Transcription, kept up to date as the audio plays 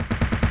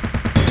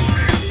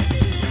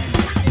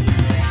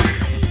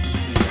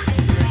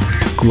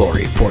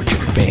Glory,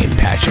 fortune, fame,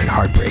 passion,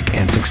 heartbreak,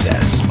 and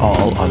success,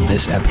 all on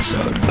this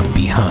episode of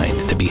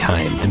Behind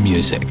the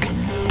Music.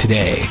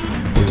 Today,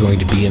 we're going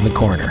to be in the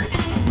corner.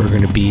 We're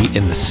going to be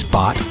in the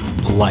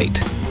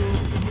spotlight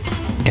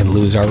and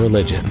lose our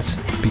religions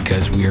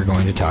because we are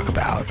going to talk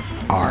about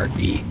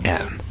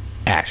REM.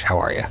 Ash, how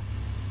are you?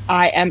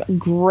 I am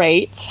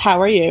great.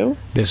 How are you?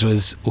 This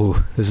was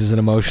an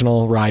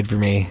emotional ride for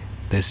me.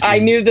 I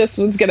knew this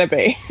was going to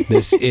be.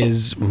 This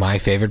is my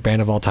favorite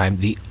band of all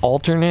time. The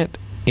alternate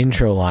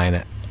intro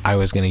line I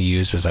was going to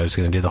use was I was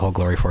going to do the whole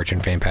Glory, Fortune,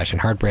 Fame, Passion,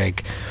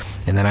 Heartbreak,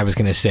 and then I was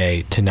going to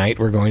say, tonight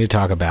we're going to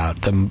talk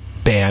about the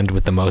band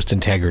with the most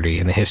integrity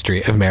in the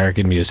history of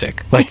American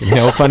music. Like,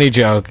 no funny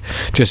joke,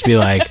 just be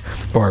like,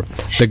 or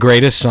the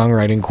greatest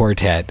songwriting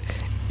quartet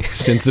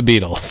since the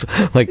Beatles.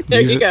 Like,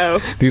 there you go.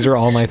 These are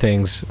all my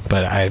things,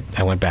 but I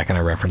went back and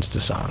I referenced a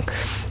song.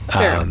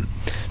 Sure.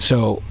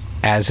 So,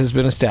 as has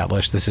been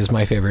established, this is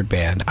my favorite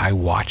band. I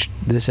watched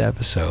this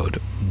episode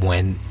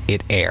when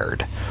it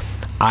aired.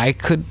 I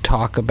could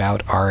talk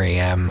about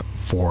REM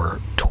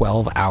for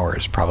 12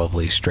 hours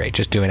probably straight,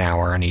 just do an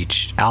hour on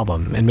each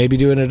album, and maybe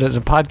doing it as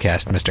a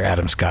podcast, Mr.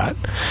 Adam Scott.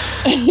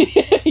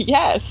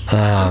 Yes.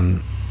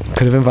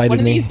 Could have invited me. One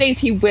of these days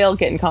he will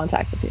get in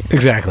contact with you.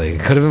 Exactly.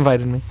 Could have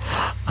invited me.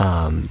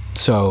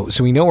 So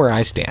we know where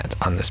I stand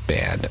on this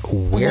band.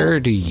 Where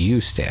do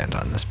you stand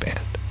on this band?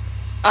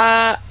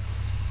 I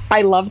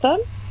love them.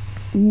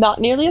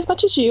 Not nearly as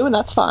much as you, and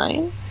that's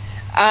fine.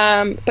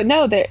 But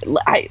no,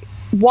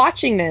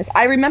 watching this,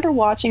 I remember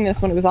watching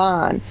this when it was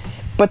on,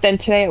 but then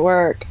today at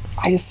work,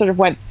 I just sort of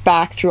went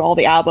back through all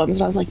the albums,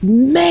 and I was like,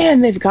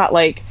 man, they've got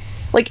like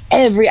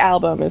every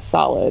album is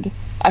solid.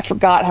 I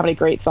forgot how many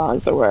great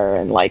songs there were,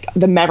 and like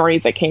the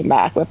memories that came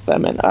back with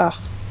them, and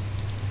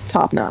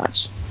top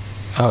notch.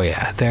 Oh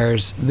yeah,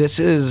 there's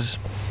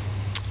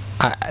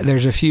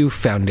a few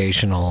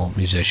foundational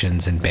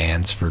musicians and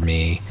bands for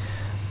me,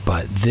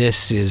 but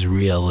this is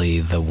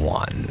really the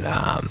one.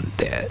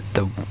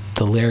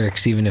 The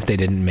lyrics, even if they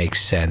didn't make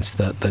sense,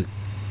 I find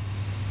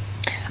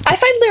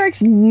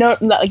lyrics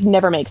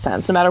never make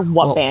sense, no matter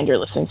what band you're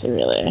listening to,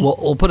 really. Well,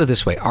 we'll put it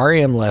this way: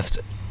 REM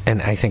left,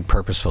 and I think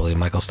purposefully,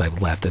 Michael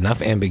Stipe left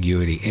enough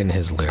ambiguity in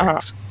his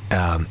lyrics,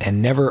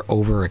 and never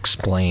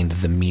over-explained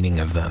the meaning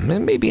of them.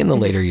 And maybe in the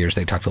later years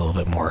they talked a little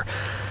bit more,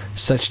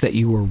 such that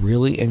you were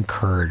really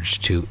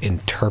encouraged to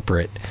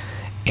interpret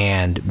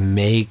and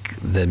make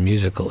the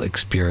musical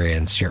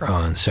experience your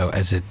own. So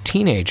as a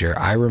teenager,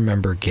 I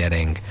remember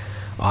getting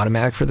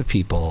Automatic for the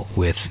People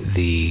with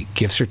the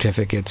gift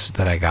certificates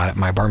that I got at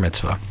my bar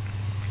mitzvah.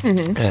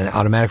 Mm-hmm. And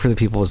Automatic for the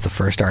People was the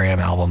first REM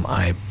album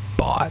I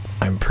bought,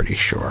 I'm pretty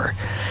sure.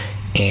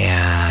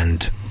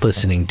 And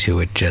listening to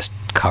it just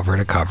cover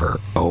to cover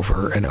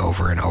over and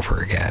over and over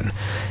again.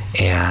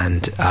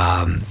 And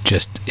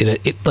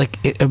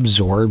it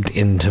absorbed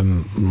into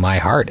my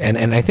heart.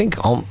 And I think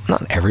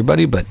not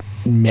everybody, but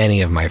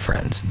many of my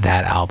friends,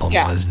 that album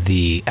was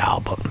the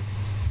album.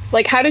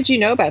 Like, how did you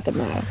know about them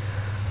though?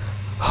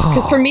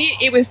 Because for me,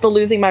 it was the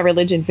Losing My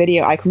Religion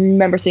video. I can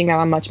remember seeing that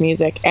on Much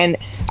Music, and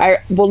I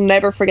will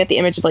never forget the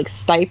image of like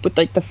Stipe with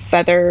like the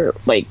feather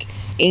like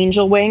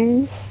angel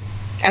wings.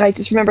 And I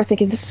just remember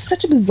thinking, this is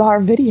such a bizarre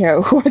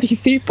video. Who are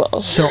these people?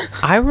 So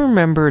I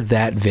remember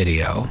that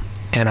video,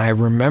 and I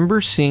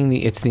remember seeing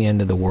the It's the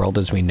End of the World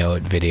as We Know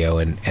It video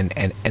and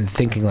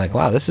thinking like,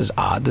 wow, this is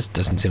odd. This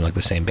doesn't seem like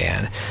the same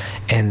band.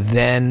 And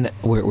then,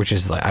 which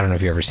is like, I don't know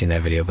if you've ever seen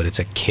that video, but it's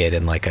a kid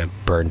in like a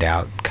burned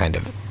out kind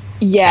of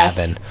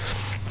cabin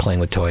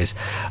playing with toys.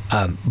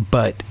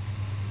 But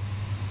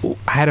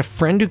I had a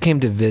friend who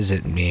came to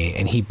visit me,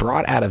 and he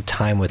brought Out of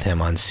Time with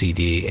him on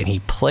CD, and he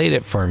played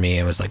it for me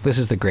and was like, this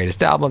is the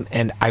greatest album.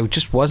 And I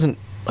just wasn't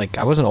like,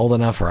 I wasn't old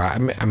enough, or I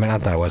mean,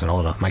 not that I wasn't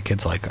old enough, my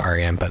kids like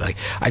REM, but like,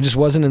 I just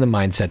wasn't in the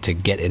mindset to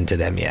get into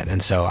them yet.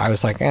 And so I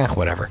was like,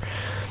 whatever.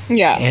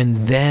 Yeah.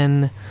 And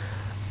then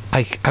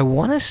I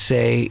want to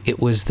say it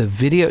was the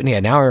video. Yeah,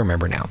 now I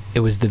remember now. It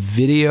was the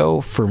video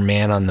for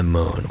Man on the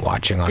Moon,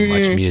 watching on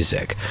Much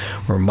Music,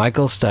 where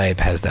Michael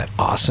Stipe has that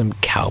awesome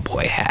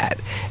cowboy hat,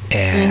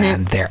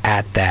 and they're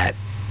at that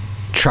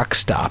truck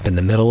stop in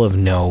the middle of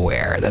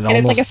nowhere.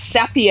 It's like a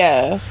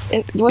sepia.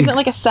 Wasn't it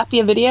like a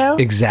sepia video?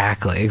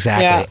 Exactly.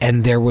 Yeah.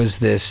 And there was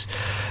the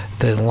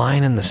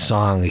line in the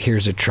song,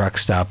 here's a truck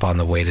stop on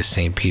the way to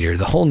St. Peter,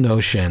 the whole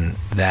notion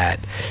that,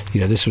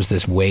 this was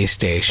this way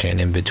station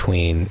in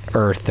between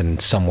Earth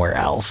and somewhere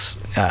else.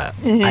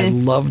 I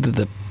loved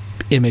the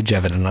image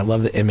of it, and I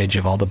love the image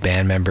of all the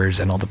band members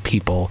and all the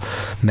people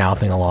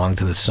mouthing along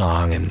to the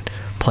song and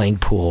playing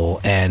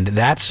pool. And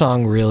that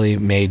song really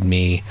made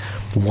me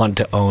want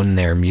to own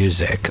their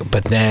music.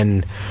 But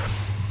then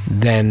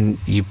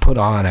you put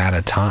on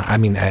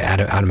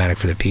Automatic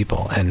for the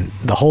People, and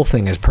the whole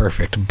thing is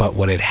perfect, but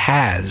what it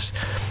has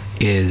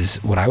is,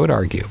 what I would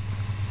argue,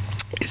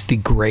 is the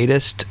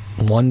greatest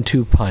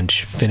 1-2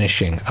 punch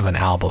finishing of an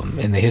album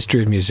in the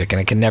history of music,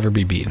 and it can never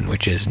be beaten,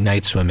 which is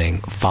Night Swimming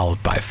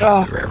followed by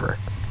Find the River.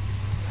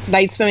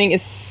 Night Swimming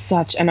is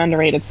such an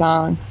underrated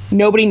song.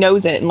 Nobody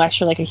knows it unless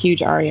you're like a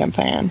huge REM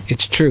fan.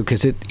 It's true,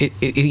 because it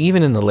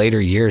even in the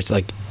later years,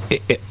 like,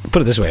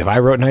 put it this way, if I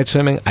wrote Night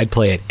Swimming, I'd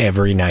play it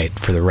every night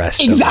for the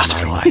rest of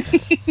my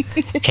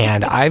life.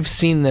 And I've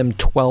seen them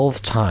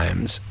 12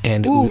 times,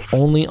 and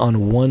only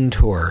on one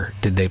tour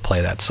did they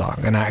play that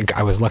song. And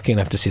I was lucky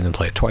enough to see them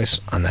play it twice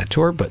on that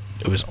tour, but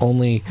it was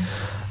only...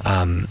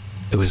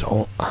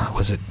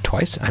 was it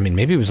twice? I mean,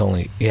 maybe it was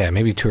only,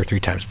 maybe 2 or 3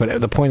 times.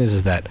 But the point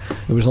is that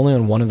it was only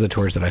on one of the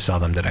tours that I saw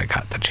them that I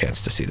got the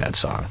chance to see that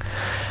song.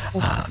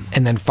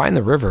 And then Find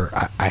the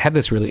River, I had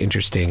this really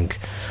interesting,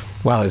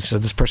 so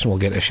this person will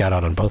get a shout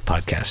out on both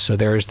podcasts. So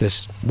there's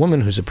this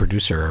woman who's a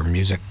producer or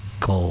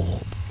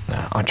musical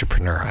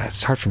entrepreneur.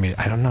 It's hard for me.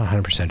 I don't know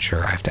 100%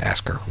 sure. I have to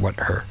ask her what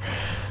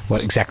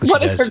exactly she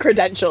does. What is her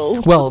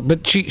credentials? Well,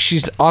 but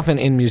she's often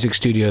in music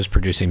studios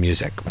producing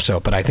music.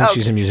 But I think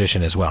she's a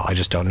musician as well. I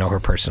just don't know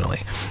her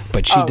personally.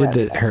 But she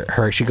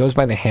she goes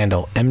by the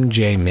handle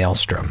MJ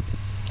Maelstrom.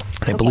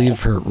 I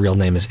believe her real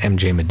name is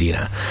MJ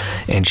Medina,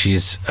 and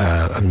she's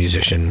a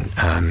musician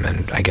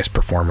and I guess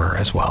performer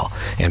as well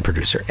and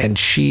producer. And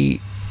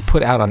she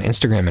put out on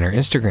Instagram in her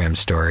Instagram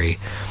story.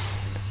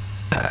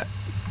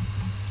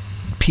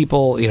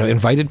 People,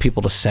 invited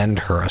people to send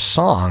her a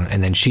song,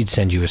 and then she'd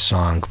send you a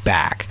song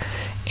back.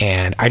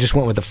 And I just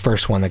went with the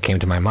first one that came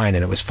to my mind,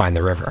 and it was Find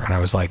the River. And I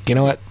was like, you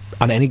know what?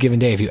 On any given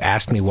day, if you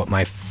asked me what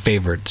my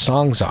favorite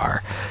songs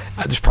are,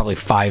 there's probably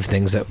 5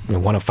 things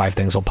one of 5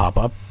 things will pop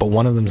up, but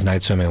one of them's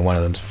Night Swimming and one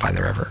of them's Find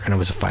the River. And it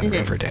was a Find the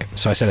River day.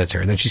 So I sent it to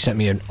her, and then she sent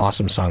me an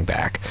awesome song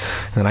back.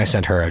 And then I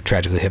sent her a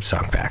Tragically Hip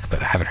song back,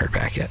 but I haven't heard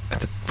back yet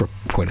at the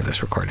point of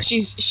this recording.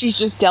 She's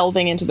just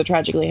delving into the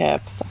Tragically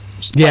Hip.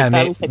 Yeah,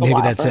 maybe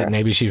that's it.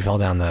 Maybe she fell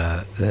down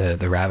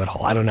the rabbit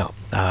hole. I don't know.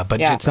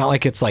 But it's not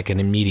like it's like an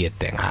immediate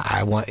thing.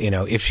 I want,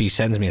 if she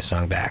sends me a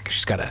song back,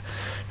 she's got to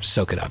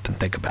soak it up and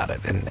think about it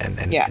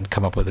and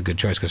come up with a good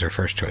choice, because her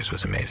first choice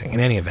was amazing.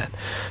 In any event,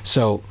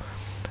 so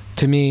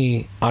to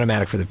me,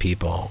 Automatic for the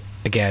People,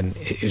 again,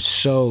 is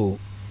so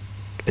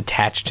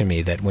attached to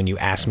me that when you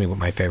ask me what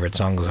my favorite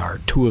songs are,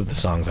 2 of the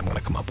songs I'm going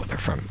to come up with are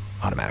from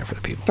Automatic for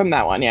the People. From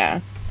that one, yeah.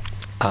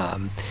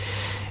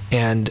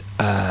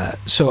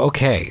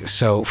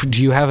 So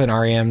do you have an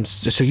REM?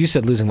 So you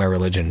said Losing My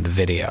Religion, the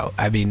video.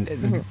 I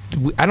mean,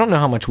 I don't know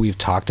how much we've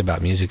talked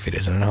about music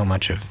videos. I don't know how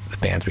much of the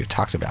bands we've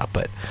talked about,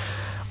 but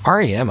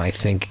REM, I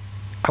think,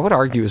 I would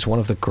argue, is one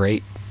of the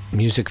great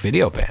music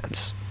video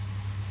bands.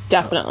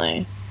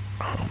 Definitely.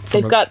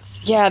 They've got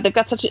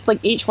such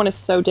each one is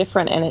so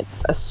different, and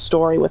it's a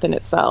story within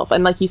itself.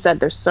 And like you said,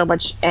 there's so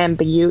much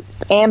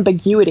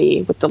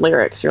ambiguity with the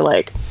lyrics. You're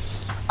like,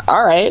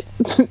 all right,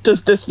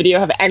 does this video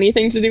have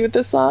anything to do with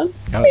this song?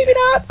 Maybe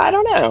not. I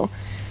don't know.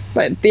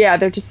 But yeah,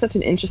 they're just such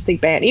an interesting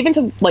band. Even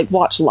to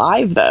watch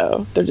live,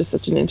 though, they're just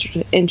such an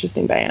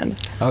interesting band.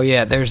 Oh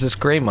yeah, there's this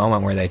great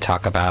moment where they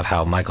talk about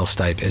how Michael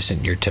Stipe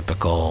isn't your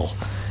typical,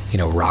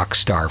 rock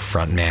star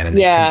frontman, and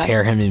they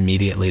compare him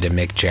immediately to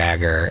Mick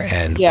Jagger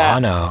and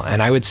Bono.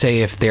 And I would say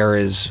if there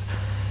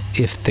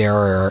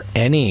are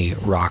any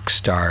rock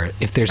star,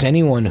 if there's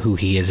anyone who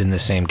he is in the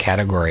same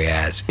category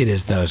as, it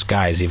is those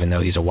guys, even though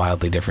he's a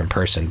wildly different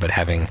person. But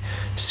having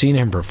seen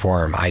him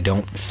perform, I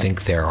don't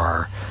think there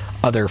are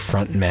other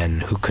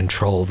frontmen who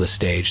control the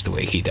stage the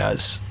way he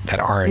does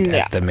that aren't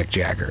at the Mick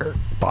Jagger,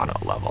 Bono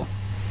level.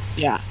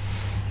 Yeah.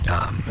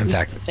 In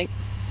fact,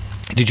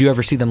 did you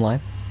ever see them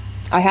live?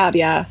 I have,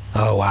 yeah.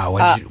 Oh, wow.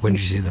 When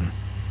did you see them?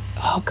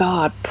 Oh,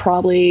 God.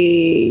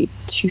 Probably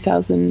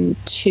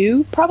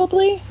 2002,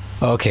 probably.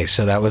 Okay,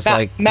 so that was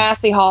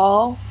Massey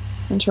Hall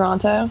in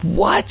Toronto.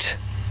 What?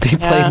 They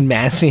played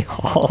Massey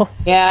Hall?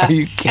 Yeah. Are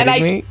you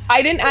kidding me?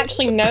 I didn't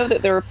actually know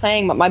that they were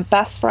playing, but my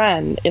best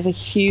friend is a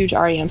huge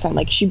REM fan.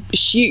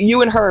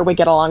 You and her would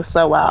get along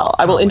so well.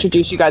 I will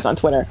introduce you guys on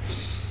Twitter.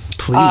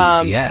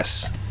 Please,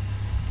 yes.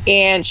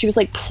 And she was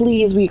like,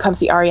 please, will you come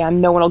see REM?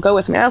 No one will go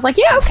with me. And I was like,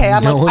 yeah, okay. I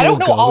don't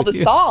know all the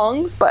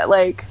songs, but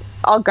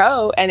I'll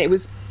go. And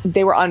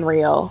they were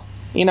unreal.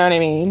 You know what I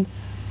mean?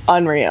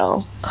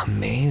 Unreal.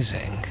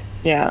 Amazing.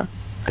 Yeah.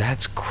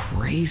 That's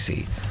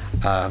crazy.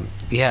 They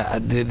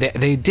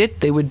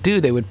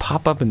would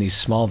pop up in these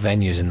small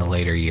venues in the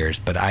later years,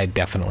 but I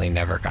definitely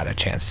never got a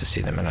chance to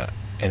see them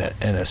in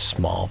a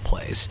small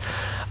place.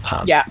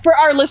 For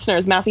our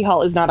listeners, Massey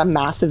Hall is not a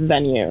massive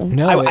venue.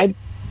 No,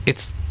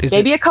 it's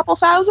maybe a couple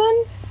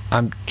thousand.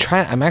 I'm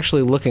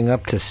actually looking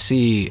up to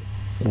see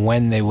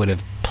when they would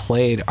have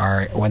played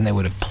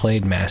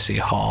Massey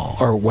Hall,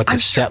 or what the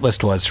set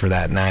list was for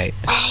that night.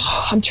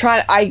 I'm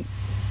trying.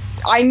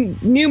 I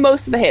knew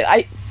most of the hits.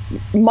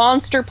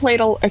 Monster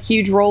played a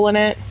huge role in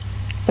it.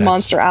 The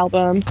Monster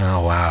album.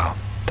 Oh wow,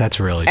 that's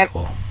really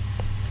cool.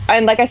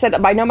 And like I said,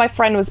 I know my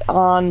friend was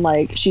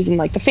on she's in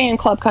the fan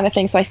club kind of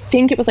thing. So I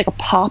think it was a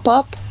pop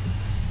up,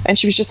 and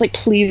she was just like,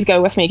 "Please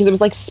go with me," because it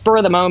was spur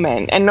of the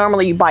moment. And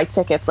normally you buy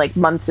tickets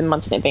months and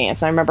months in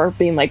advance. And I remember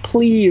being like,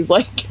 "Please!"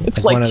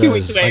 It's one of 2 those,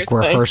 weeks away.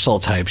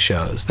 Rehearsal type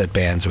shows that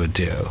bands would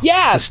do.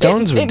 Yeah, the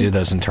Stones would do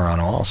those in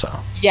Toronto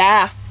also.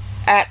 Yeah,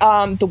 at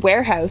the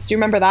Warehouse. Do you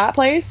remember that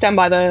place down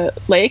by the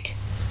lake?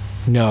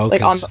 No,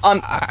 because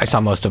I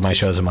saw most of my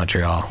shows in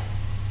Montreal.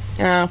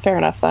 Oh, fair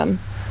enough then.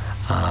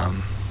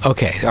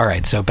 Okay, all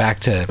right. So back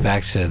to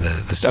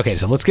the okay.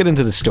 So let's get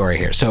into the story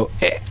here. So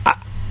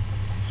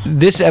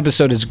this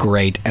episode is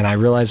great, and I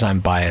realize I'm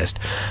biased,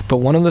 but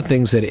one of the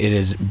things that it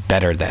is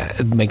better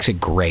that makes it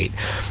great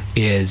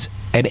is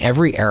at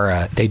every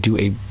era they do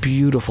a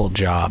beautiful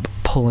job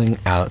pulling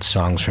out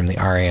songs from the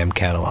REM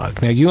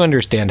catalog. Now you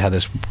understand how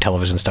this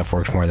television stuff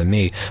works more than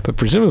me, but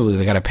presumably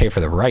they got to pay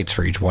for the rights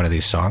for each one of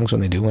these songs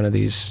when they do one of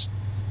these.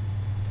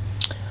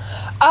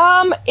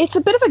 It's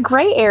a bit of a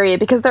gray area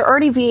because they're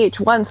already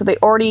VH1, so they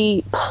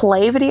already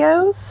play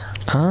videos.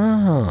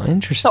 Oh,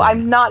 interesting. So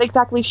I'm not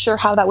exactly sure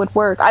how that would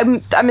work.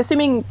 I'm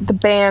assuming the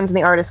bands and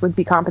the artists would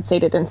be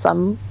compensated in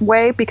some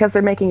way because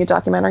they're making a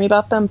documentary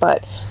about them,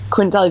 but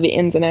couldn't tell you the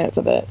ins and outs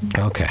of it.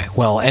 Okay.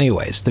 Well,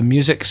 anyways, the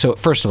music. So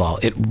first of all,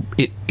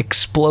 it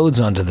explodes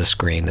onto the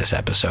screen this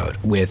episode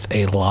with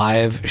a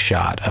live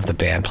shot of the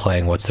band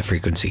playing "What's the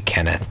Frequency,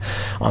 Kenneth"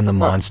 on the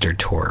Monster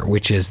Tour,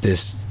 which is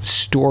this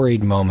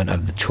storied moment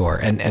of the tour.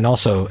 And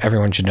also,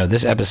 everyone should know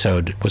this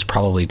episode was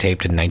probably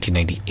taped in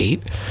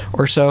 1998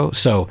 or so.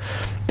 So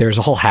there's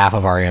a whole half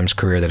of REM's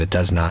career that it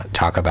does not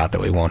talk about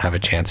that we won't have a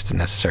chance to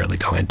necessarily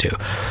go into.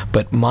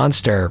 But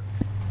Monster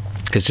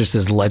is just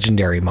this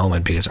legendary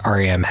moment because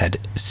REM had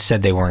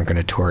said they weren't going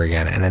to tour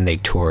again, and then they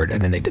toured,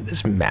 and then they did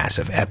this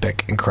massive,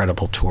 epic,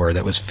 incredible tour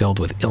that was filled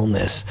with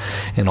illness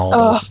and all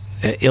those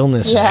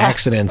illness and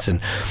accidents.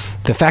 And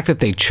the fact that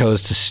they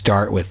chose to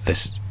start with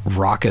this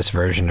raucous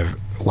version of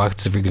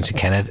 "What's the Frequency,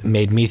 Kenneth"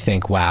 made me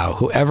think,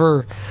 wow,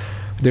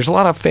 there's a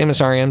lot of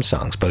famous REM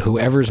songs, but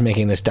whoever's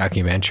making this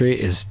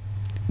documentary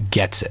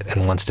gets it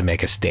and wants to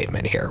make a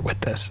statement here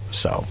with this.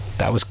 So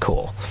that was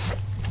cool.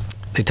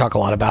 They talk a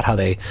lot about how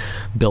they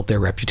built their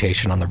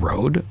reputation on the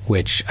road,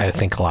 which I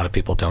think a lot of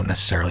people don't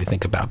necessarily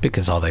think about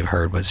because all they've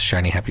heard was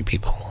 "Shiny Happy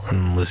People"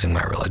 and "Losing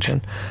My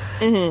Religion."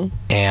 Mm-hmm.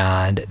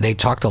 And they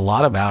talked a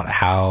lot about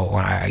how,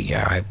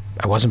 I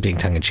wasn't being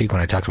tongue-in-cheek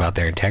when I talked about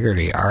their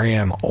integrity.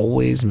 REM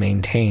always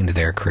maintained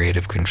their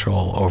creative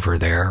control over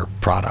their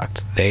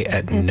product. They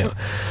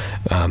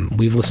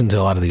we've listened to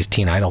a lot of these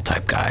Teen Idol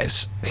type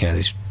guys. You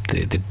know,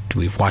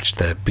 we've watched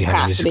the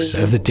behind the music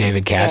of the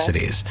David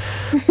Cassidys,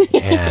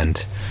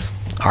 and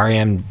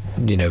REM,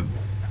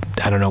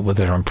 I don't know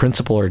whether on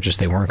principle or just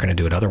they weren't going to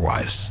do it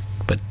otherwise,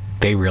 but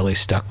they really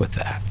stuck with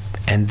that.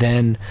 And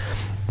then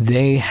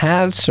they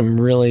had some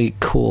really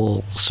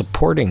cool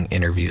supporting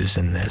interviews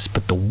in this,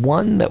 but the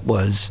one that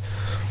was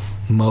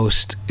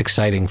most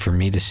exciting for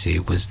me to see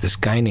was this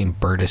guy named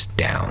Bertus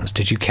Downs.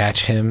 Did you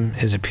catch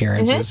his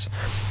appearances?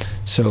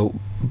 Mm-hmm. So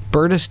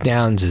Bertus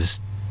Downs is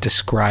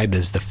described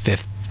as the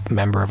fifth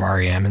member of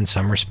REM in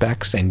some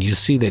respects, and you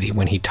see that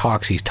when he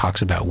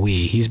talks about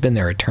we. He's been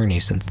their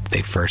attorney since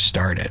they first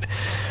started.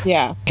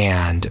 Yeah.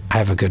 And I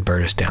have a good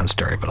Bertus Downs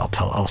story, but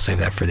I'll save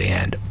that for the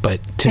end.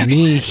 But to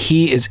me,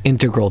 he is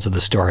integral to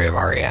the story of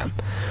REM.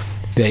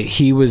 That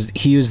he was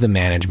the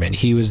management.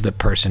 He was the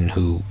person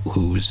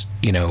who's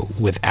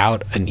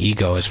without an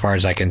ego, as far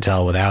as I can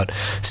tell, without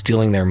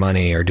stealing their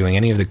money or doing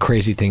any of the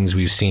crazy things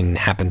we've seen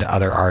happen to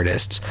other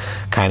artists,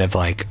 kind of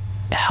like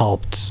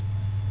helped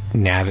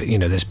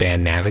this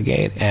band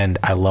navigate. And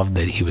I love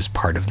that he was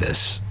part of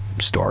this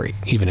story,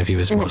 even if he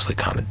was mostly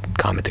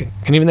commenting.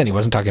 And even then, he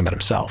wasn't talking about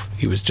himself.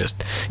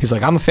 He's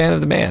like, I'm a fan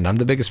of the band. I'm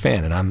the biggest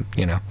fan, and I'm.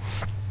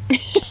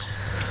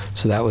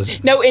 So that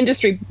was no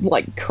industry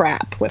like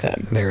crap with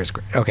him. There's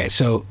okay.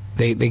 So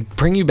they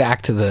bring you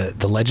back to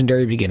the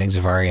legendary beginnings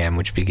of REM,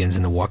 which begins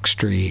in the Wuck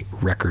Street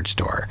record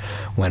store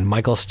when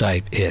Michael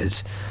Stipe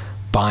is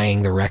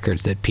buying the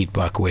records that Pete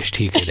Buck wished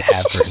he could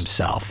have for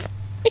himself.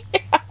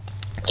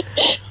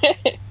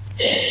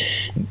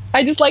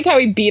 I just like how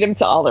he beat him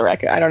to all the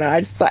records. I don't know. I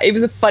just thought it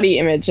was a funny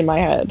image in my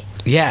head.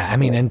 Yeah, I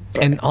mean,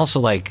 and also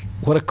like,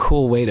 what a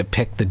cool way to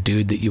pick the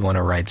dude that you want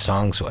to write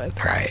songs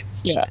with, right?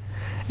 Yeah.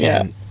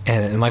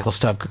 And Michael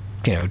Stipe,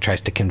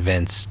 tries to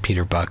convince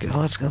Peter Buck,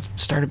 let's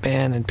start a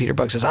band. And Peter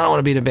Buck says, I don't want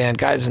to be in a band.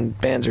 Guys in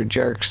bands are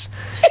jerks.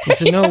 He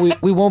said, no,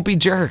 we won't be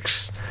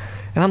jerks.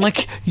 And I'm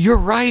like, you're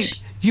right.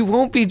 You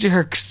won't be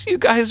jerks. You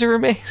guys are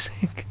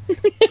amazing.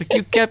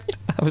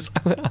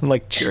 I'm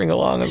like cheering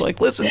along. I'm like,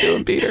 listen to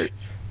him, Peter.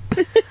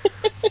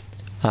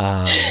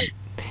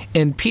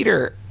 And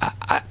Peter,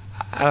 I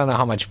don't know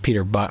how much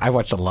Peter Buck. I've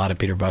watched a lot of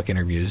Peter Buck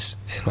interviews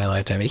in my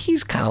lifetime.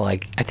 He's kind of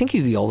like, I think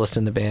he's the oldest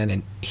in the band,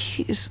 and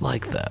he's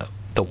like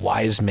the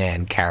wise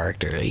man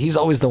character. He's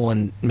always the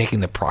one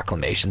making the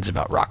proclamations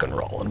about rock and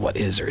roll and what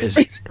is or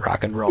isn't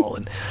rock and roll.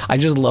 And I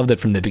just loved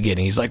it from the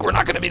beginning. He's like, we're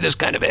not going to be this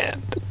kind of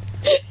band.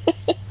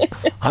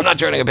 I'm not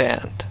joining a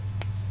band.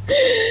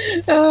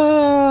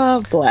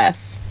 Oh,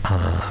 bless.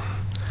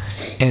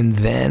 And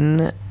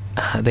then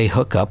they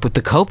hook up with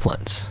the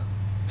Copelands.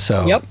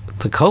 So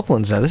the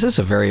Copelands, now this is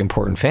a very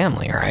important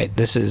family, right?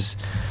 This is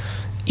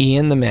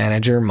Ian, the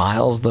manager,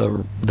 Miles,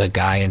 the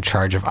guy in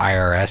charge of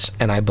IRS,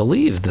 and I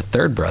believe the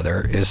third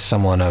brother is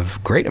someone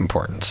of great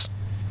importance.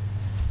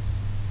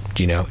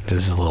 Do you know?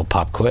 This is a little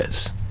pop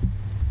quiz.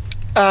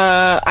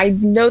 I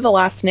know the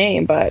last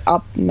name, but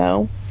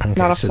no. Okay,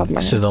 not off the top of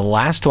my head. So the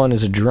last one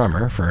is a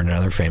drummer for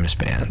another famous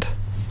band,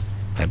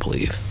 I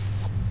believe.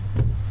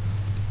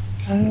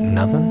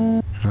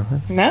 Nothing? No?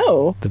 something?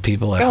 No. The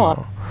people at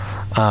Go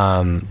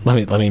home.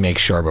 Let me make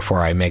sure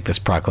before I make this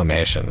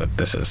proclamation that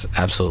this is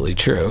absolutely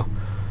true.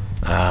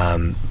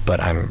 But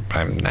I'm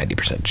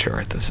 90%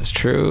 sure this is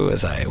true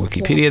as I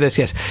Wikipedia this.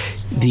 Yes,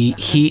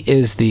 he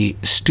is the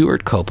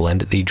Stuart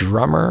Copeland, the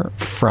drummer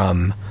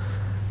from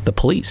The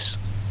Police,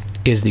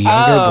 is the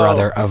younger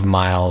brother of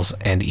Miles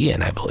and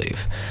Ian, I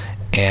believe.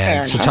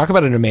 And so talk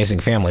about an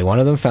amazing family. One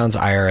of them founds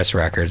IRS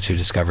Records, who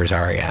discovers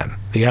REM.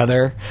 The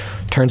other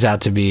turns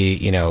out to be,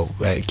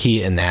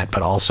 key in that,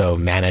 but also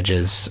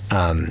manages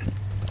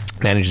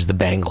the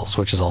Bangles,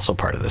 which is also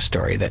part of the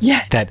story.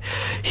 That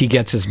he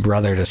gets his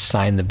brother to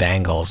sign the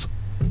Bangles.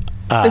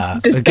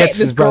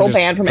 This girl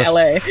band from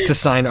LA to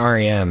sign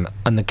REM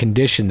on the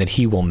condition that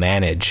he will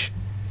manage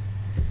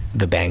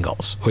the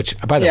Bangles. Which,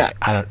 by the way,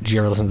 do you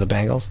ever listen to the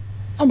Bangles?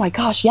 Oh my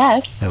gosh,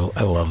 yes.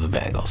 I love the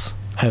Bangles.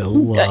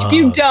 If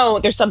you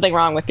don't, there's something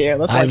wrong with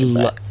you.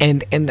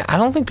 And I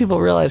don't think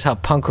people realize how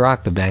punk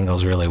rock the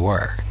Bangles really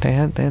were. They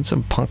had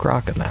some punk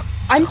rock in them.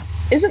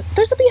 There's a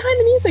behind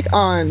the music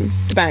on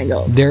the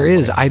Bangles? There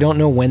is. I don't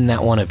know when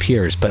that one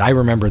appears, but I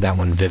remember that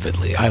one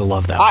vividly. I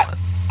love that one.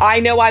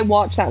 I know I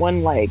watched that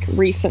one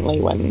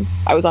recently when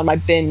I was on my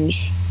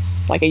binge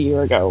a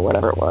year ago,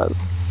 whatever it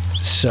was.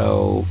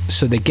 So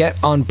they get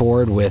on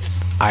board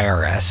with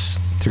IRS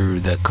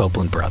through the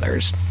Copeland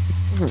brothers.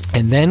 Mm-hmm.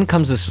 And then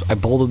comes this, I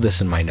bolded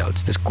this in my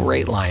notes, this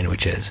great line,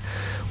 which is,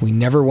 we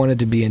never wanted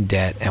to be in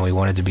debt and we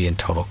wanted to be in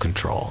total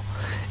control.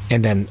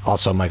 And then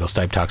also Michael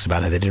Stipe talks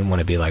about it. They didn't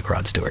want to be like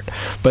Rod Stewart.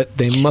 But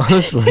they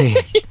mostly...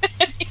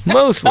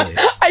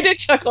 I did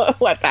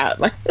chuckle at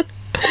that.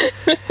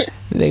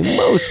 They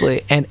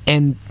mostly...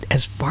 And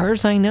as far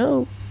as I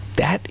know,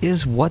 that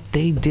is what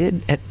they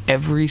did at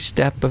every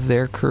step of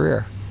their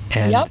career.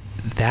 And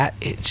that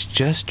it's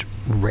just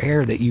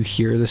rare that you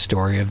hear the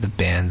story of the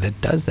band that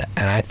does that.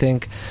 And I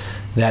think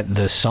that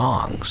the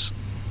songs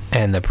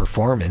and the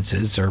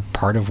performances are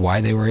part of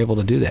why they were able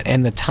to do that,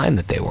 and the time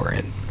that they were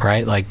in,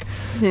 right? Like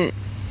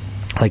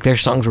their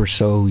songs were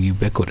so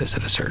ubiquitous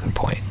at a certain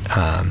point.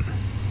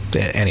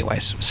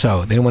 Anyways,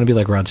 so they didn't want to be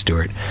like Rod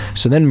Stewart.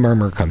 So then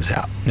Murmur comes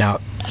out. Now,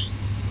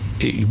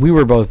 we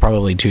were both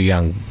probably too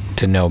young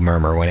to know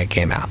Murmur when it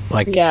came out.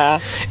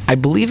 I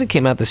believe it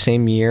came out the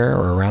same year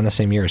or around the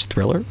same year as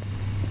Thriller.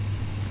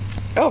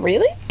 Oh,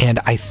 really? And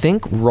I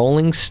think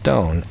Rolling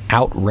Stone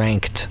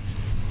outranked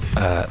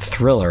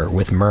Thriller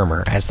with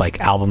Murmur as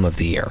album of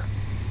the year.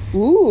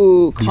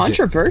 Ooh,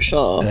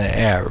 controversial.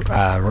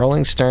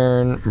 Rolling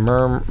Stone,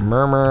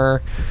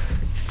 Murmur,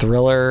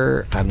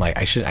 Thriller. I'm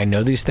I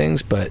know these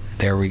things, but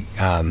there we.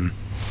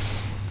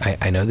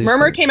 I know these.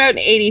 Murmur came out in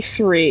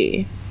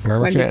 '83.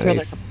 Murmur came out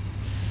in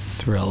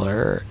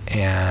Thriller,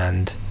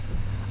 and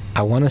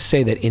I want to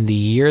say that in the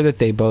year that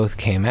they both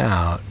came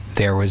out,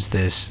 there was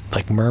this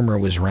Murmur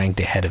was ranked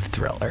ahead of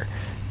Thriller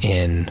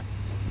in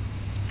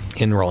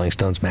Rolling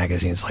Stone's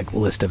magazine's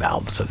list of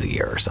albums of the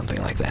year or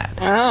something like that.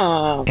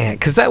 Oh, and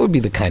because that would be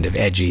the kind of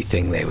edgy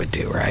thing they would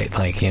do, right?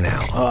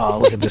 Oh,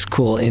 look at this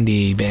cool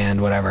indie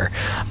band, whatever.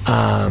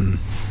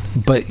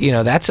 But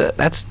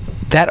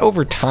that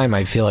over time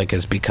I feel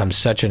has become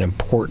such an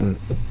important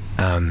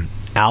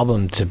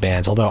album to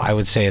bands. Although I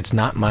would say it's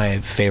not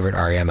my favorite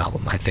REM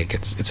album. I think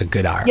it's a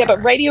good REM. Yeah,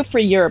 but Radio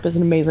Free Europe is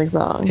an amazing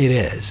song. It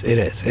is,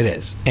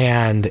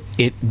 and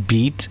it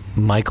beat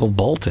Michael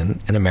Bolton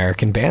in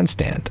American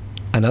Bandstand.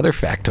 Another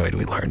factoid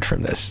we learned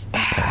from this.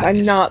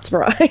 I'm not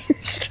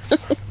surprised.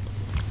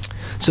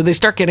 So they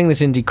start getting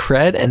this indie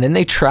cred, and then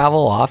they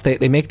travel off.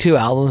 They make 2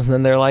 albums, and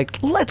then they're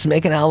like, let's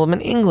make an album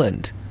in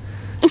England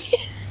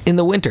in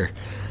the winter.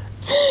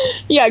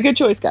 Yeah, good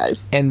choice,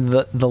 guys. And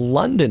the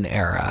London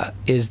era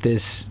is the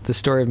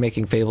story of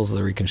making Fables of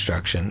the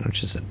Reconstruction,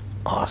 which is an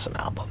awesome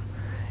album.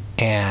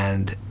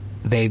 And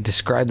they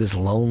describe this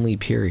lonely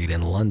period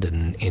in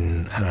London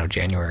in, I don't know,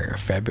 January or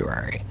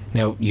February.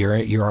 Now,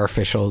 you're our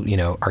official,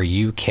 our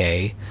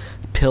UK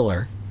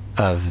pillar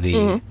of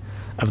the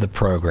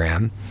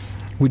program.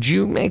 Would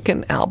you make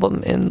an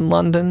album in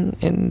London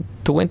in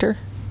the winter?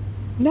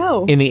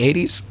 No. In the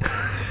 80s?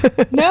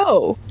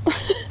 No.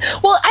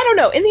 Well, I don't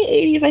know. In the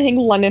 80s, I think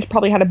London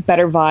probably had a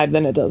better vibe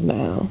than it does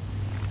now.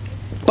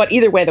 But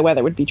either way, the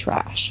weather would be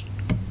trash.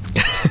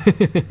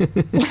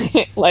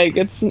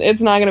 It's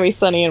not going to be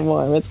sunny and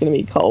warm. It's going to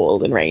be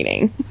cold and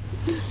raining.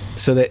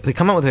 So they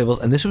come out with Fables,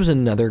 and this was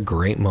another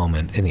great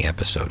moment in the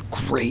episode.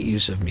 Great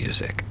use of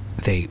music.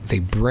 They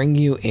bring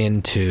you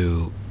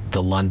into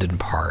the London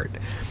part,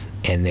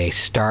 and they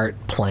start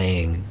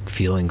playing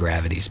Feeling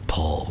Gravity's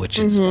Pull, which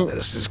is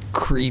this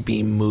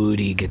creepy,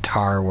 moody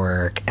guitar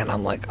work. And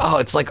I'm like, oh,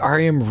 it's like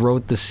REM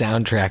wrote the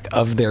soundtrack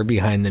of their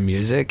Behind the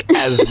Music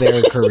as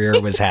their career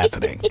was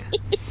happening.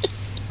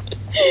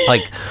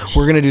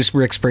 We're going to do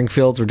Rick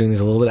Springfield's. We're doing this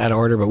a little bit out of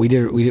order, but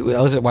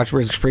I was at Watch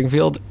Rick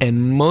Springfield,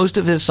 and most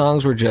of his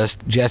songs were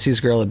just Jesse's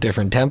Girl at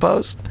different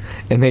tempos,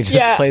 and they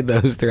just played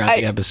those throughout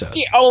the episode.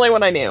 The only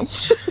one I knew.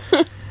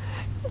 But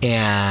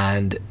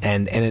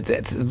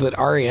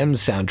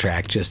REM's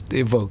soundtrack just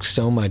evokes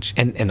so much,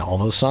 and all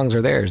those songs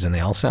are theirs, and they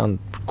all sound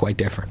quite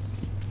different.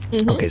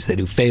 Okay, so they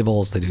do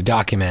Fables, they do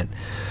Document.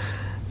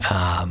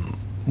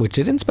 which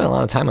they didn't spend a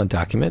lot of time on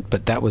Document,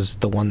 but that was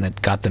the one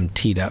that got them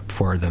teed up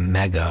for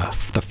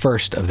the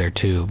first of their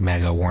 2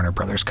 mega Warner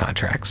Brothers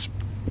contracts.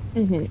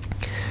 Mm-hmm.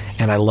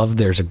 And I love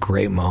there's a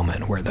great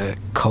moment where the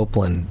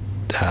Copeland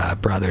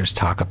brothers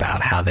talk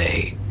about how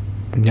they,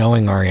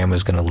 knowing REM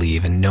was going to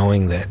leave and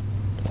knowing that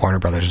Warner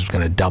Brothers was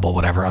going to double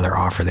whatever other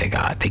offer they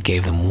got, they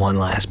gave them one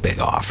last big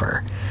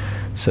offer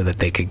so that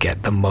they could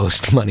get the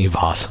most money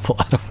possible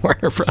out of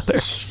Warner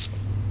Brothers.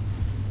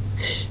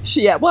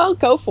 Yeah, well,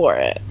 go for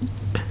it.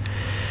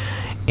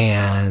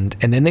 And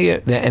then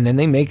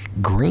they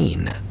make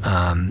Green.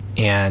 And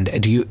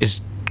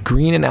is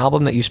Green an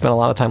album that you spent a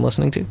lot of time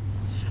listening to?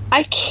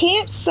 I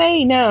can't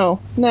say no.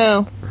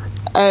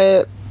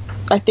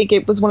 I think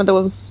it was one of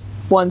those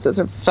ones that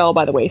sort of fell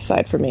by the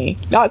wayside for me.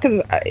 Not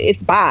because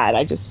it's bad.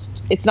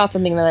 It's not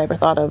something that I ever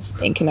thought of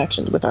in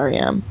connection with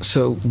REM.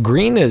 So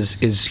Green is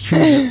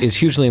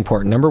hugely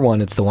important. Number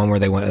one, it's the one where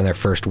they went on their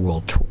first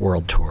world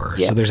tour.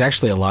 Yeah. So there's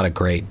actually a lot of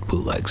great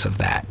bootlegs of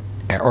that,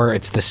 or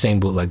it's the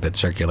same bootleg that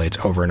circulates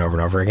over and over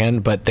and over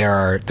again. But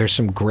there's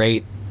some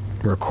great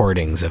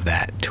recordings of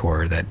that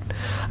tour that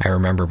I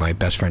remember. My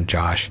best friend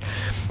Josh,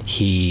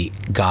 he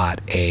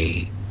got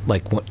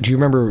do you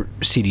remember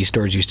CD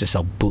stores used to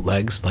sell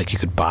bootlegs? Like you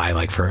could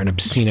buy for an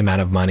obscene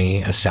amount of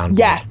money a sound.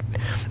 Yes.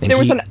 There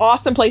was an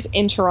awesome place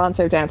in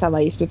Toronto downtown that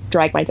I used to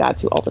drag my dad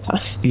to all the time.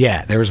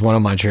 Yeah, there was one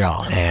in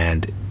Montreal,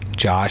 and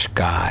Josh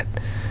got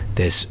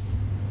this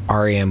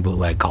REM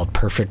bootleg called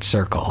Perfect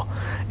Circle,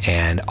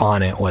 and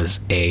on it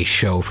was a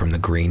show from the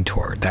Green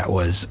tour that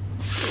was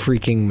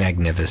freaking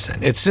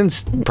magnificent. It's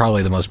since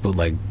probably the most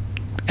bootleg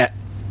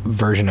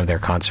version of their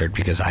concert,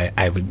 because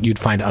you'd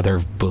find other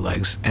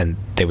bootlegs and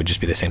they would just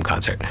be the same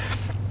concert.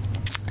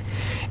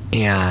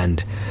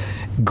 And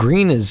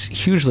Green is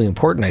hugely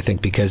important, I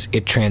think, because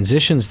it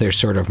transitions their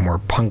sort of more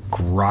punk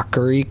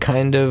rockery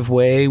kind of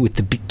way with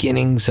the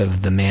beginnings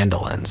of the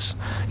mandolins.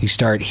 You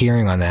start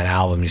hearing on that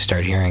album, you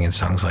start hearing in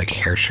songs like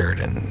Hair Shirt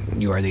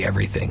and You Are the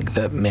Everything,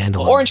 the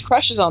mandolins. Orange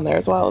Crush is on there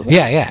as well, isn't it?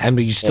 Yeah. And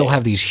you still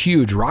have these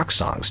huge rock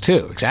songs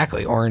too.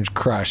 Exactly. Orange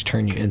Crush,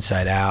 Turn You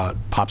Inside Out,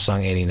 Pop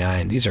Song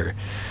 89.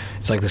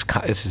 It's like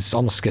this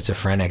almost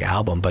schizophrenic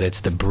album, but it's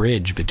the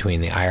bridge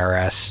between the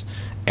IRS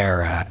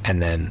era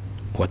and then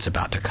what's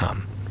about to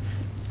come.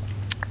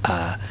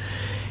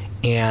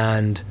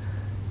 And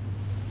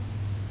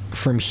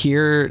from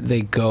here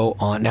they go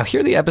on. Now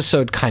here the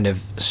episode kind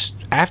of,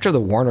 after the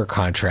Warner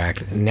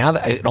contract, now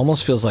that it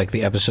almost feels like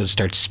the episode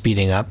starts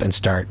speeding up and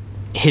start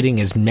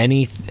hitting as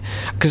many,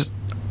 because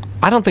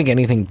I don't think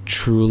anything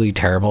truly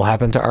terrible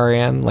happened to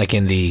REM. Like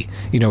in the,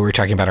 we were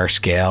talking about our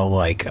scale,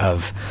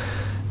 of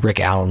Rick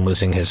Allen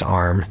losing his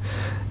arm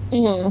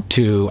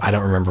to, I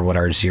don't remember what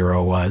our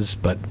 0 was,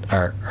 but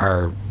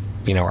our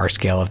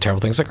scale of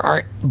terrible things. All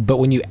right, but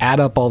when you add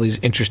up all these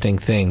interesting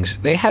things,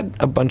 they had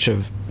a bunch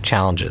of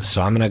challenges.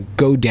 So I'm going to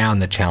go down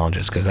the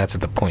challenges because that's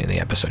at the point in the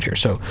episode here.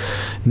 So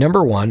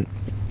number one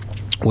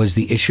was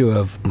the issue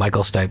of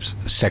Michael Stipe's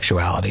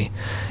sexuality,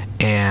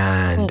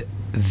 and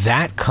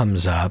that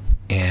comes up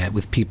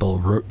with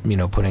people,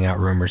 putting out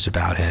rumors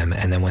about him.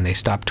 And then when they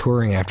stopped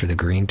touring after the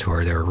Green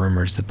tour, there were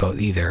rumors that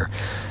either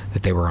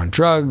that they were on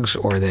drugs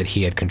or that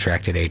he had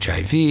contracted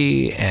HIV,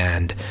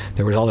 and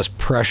there was all this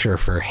pressure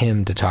for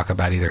him to talk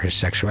about either his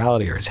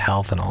sexuality or his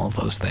health and all of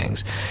those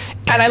things.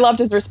 And I loved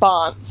his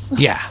response.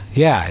 Yeah.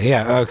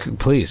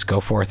 Please go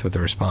forth with the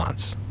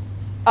response.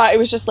 It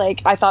was just I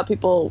thought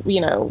people,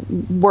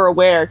 were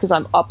aware because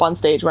I'm up on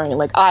stage wearing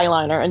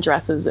eyeliner and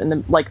dresses in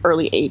the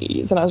early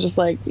 80s. And I was just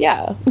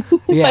yeah.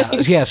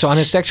 Yeah. So on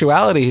his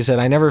sexuality, he said,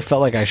 I never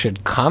felt like I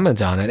should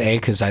comment on it,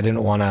 because I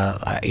didn't want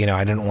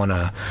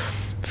to,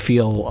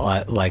 feel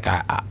like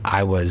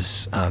I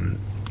was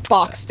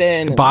boxed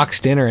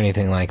in or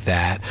anything like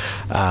that.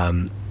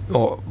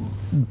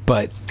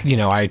 But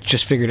I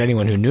just figured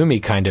anyone who knew me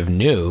kind of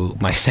knew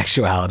my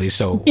sexuality.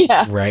 So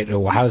right,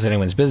 how is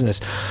anyone's business?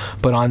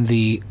 But on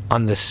the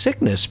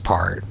sickness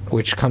part,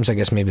 which comes, I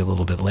guess, maybe a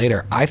little bit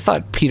later, I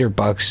thought Peter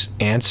Buck's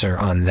answer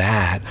on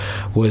that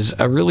was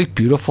a really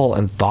beautiful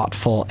and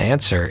thoughtful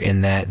answer,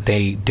 in that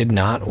they did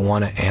not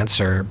want to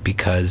answer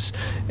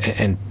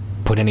and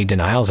put any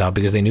denials out,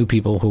 because they knew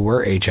people who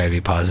were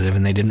HIV positive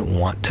and they didn't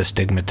want to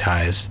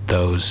stigmatize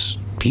those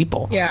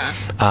people. Yeah.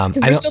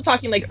 Because we're still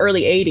talking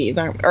early 80s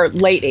or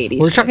late 80s.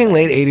 We're talking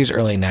late 80s,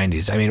 early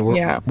 90s. I mean,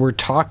 we're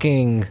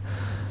talking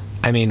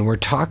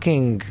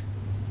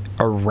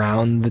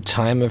around the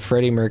time of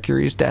Freddie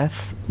Mercury's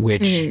death,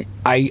 which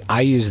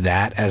I use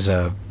that as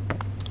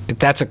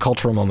that's a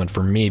cultural moment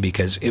for me,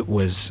 because I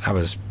was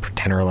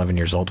 10 or 11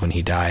 years old when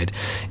he died,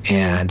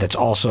 and that's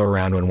also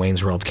around when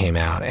Wayne's World came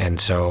out,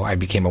 and so I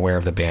became aware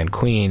of the band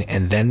Queen.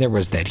 And then there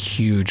was that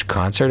huge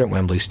concert at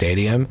Wembley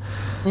Stadium,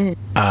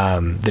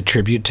 the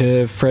tribute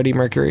to Freddie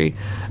Mercury,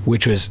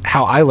 which was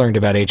how I learned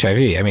about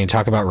HIV. I mean,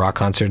 talk about rock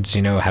concerts,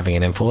 having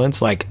an influence.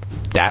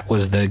 That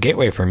was the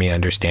gateway for me,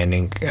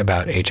 understanding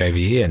about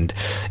HIV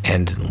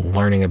and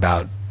learning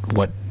about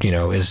what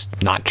is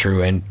not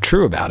true and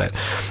true about it,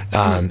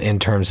 in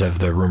terms of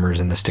the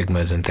rumors and the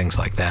stigmas and things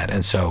like that.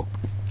 And so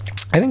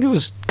I think it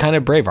was kind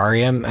of brave.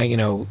 REM,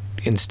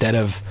 instead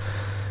of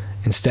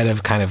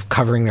kind of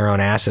covering their own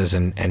asses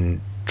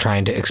and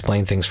trying to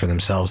explain things for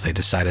themselves, they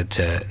decided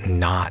to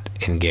not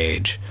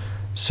engage,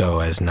 so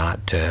as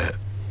not to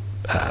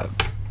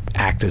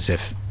act as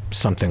if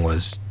something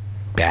was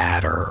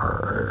bad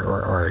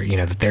or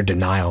that their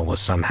denial was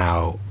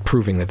somehow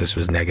proving that this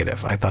was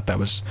negative. I thought that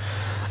was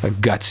a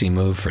gutsy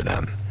move for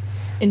them.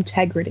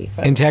 Integrity,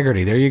 folks.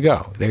 Integrity. There you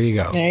go.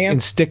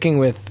 And sticking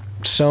with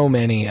so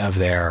many of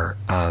their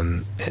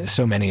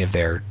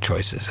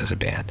choices as a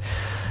band.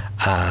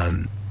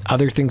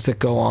 Other things that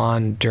go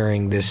on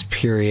during this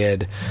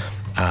period.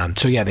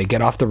 They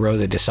get off the road.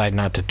 They decide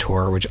not to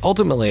tour, which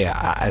ultimately,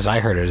 as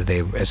I've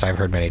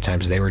heard many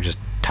times, they were just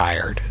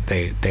tired.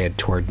 They had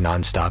toured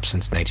nonstop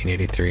since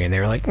 1983, and they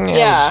were like, we're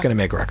just going to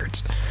make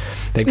records.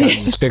 They've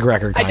got this big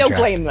record contract. I don't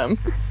blame them.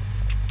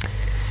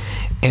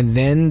 And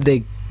then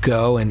they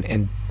go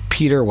and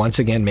Peter once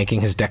again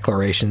making his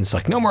declarations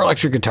like, no more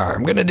electric guitar.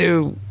 I'm going to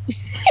do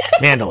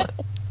mandolin.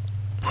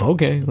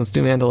 Okay, let's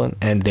do mandolin.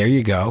 And there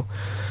you go.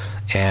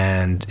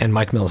 And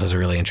Mike Mills has a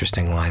really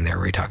interesting line there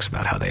where he talks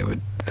about how they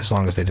would, as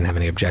long as they didn't have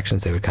any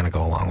objections, they would kind of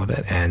go along with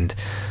it. And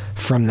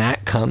from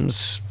that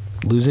comes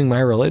Losing My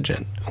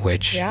Religion,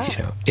 which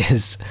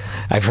is,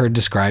 I've heard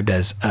described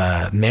as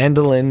a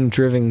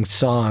mandolin-driven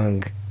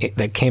song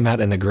that came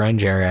out in the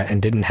grunge era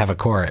and didn't have a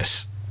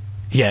chorus,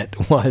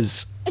 yet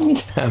was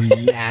a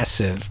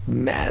massive,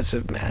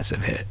 massive,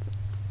 massive hit.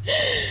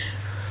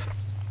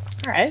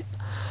 All right.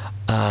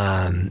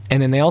 And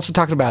then they also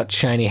talked about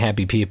Shiny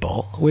Happy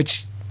People,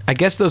 which I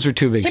guess those are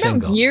two big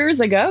singles. Years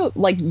ago,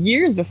 like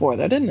years before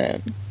though, didn't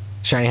it?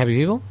 Shiny Happy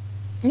People?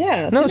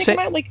 Yeah. Didn't it come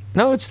out like...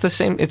 No, it's the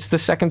same. It's the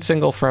second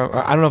single from...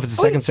 I don't know if it's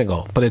the second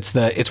single, but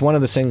it's one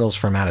of the singles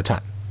from Out of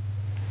Time.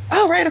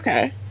 Oh, right,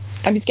 okay.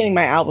 I'm just getting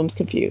my albums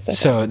confused.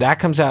 So that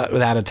comes out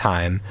with Out of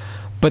Time,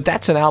 but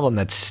that's an album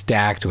that's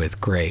stacked with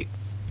great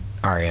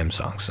REM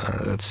songs.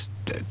 That's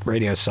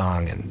Radio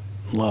Song and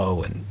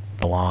Low and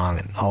Belong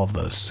and all of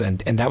those.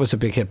 And that was a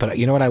big hit. But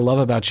you know what I love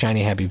about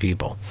Shiny Happy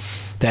People?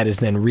 That is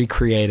then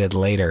recreated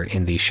later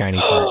in the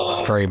Shiny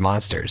Furry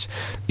Monsters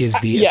is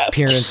the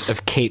appearance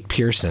of Kate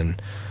Pearson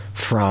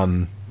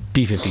from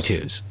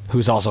B-52s,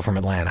 who's also from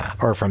Atlanta,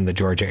 or from the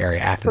Georgia area,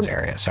 Athens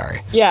area,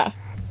 sorry. Yeah.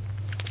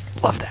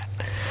 Love that.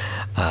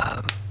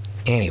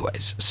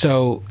 Anyways,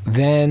 so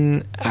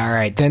then,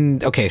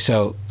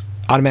 so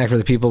Automatic for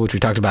the People, which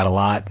we talked about a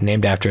lot,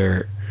 named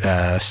after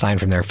a sign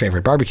from their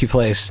favorite barbecue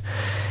place.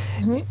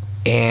 Mm-hmm.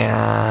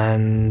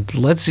 And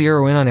let's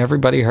zero in on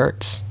Everybody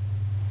Hurts.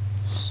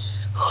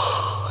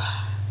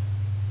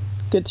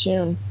 Good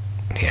tune.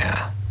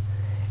 Yeah.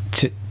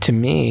 To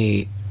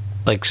me,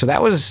 so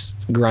that was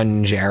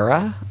grunge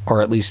era,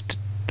 or at least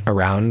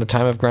around the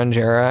time of grunge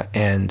era,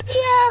 and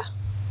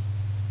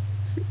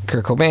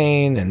Kurt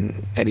Cobain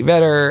and Eddie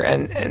Vedder,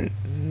 and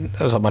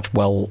that was a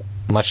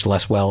much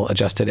less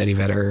well-adjusted Eddie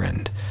Vedder,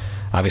 and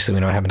obviously we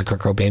know what happened to Kurt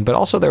Cobain, but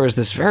also there was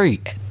this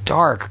very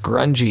dark,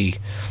 grungy,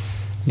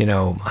 I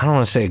don't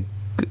want to say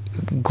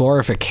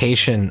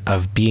glorification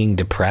of being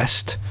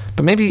depressed,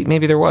 but maybe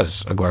there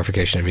was a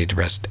glorification of being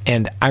depressed.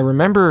 And I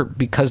remember,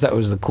 because that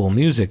was the cool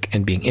music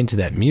and being into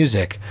that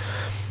music,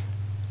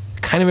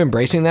 kind of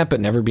embracing that but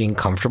never being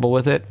comfortable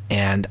with it.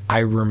 And I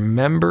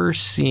remember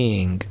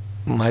seeing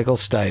Michael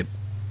Stipe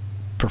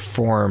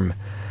perform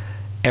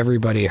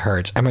Everybody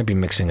Hurts. I might be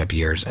mixing up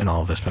years and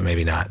all of this, but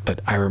maybe not.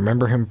 But I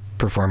remember him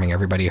performing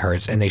Everybody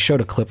Hurts, and they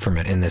showed a clip from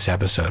it in this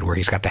episode where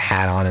he's got the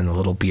hat on and the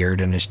little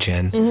beard in his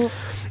chin. Mm-hmm.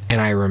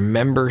 And I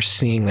remember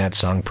seeing that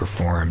song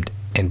performed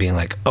and being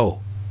like, oh,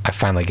 I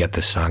finally get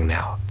this song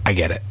now. I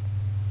get it.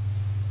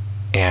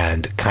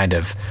 And kind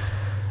of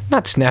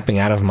not snapping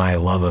out of my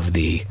love of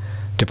the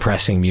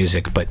depressing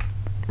music, but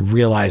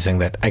realizing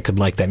that I could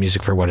like that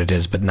music for what it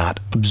is, but not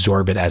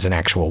absorb it as an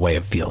actual way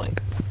of feeling.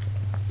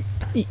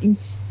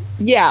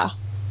 Yeah.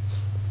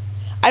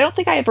 I don't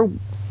think I ever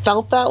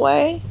felt that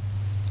way.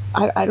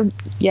 I don't.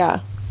 Yeah.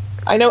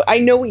 I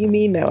know what you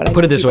mean, though. And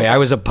put it this way: I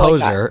was a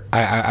poser.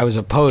 Like I was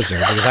a poser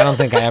because I don't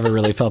think I ever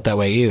really felt that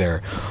way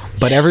either.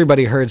 But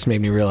Everybody Hurts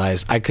made me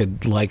realize I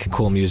could like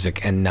cool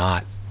music and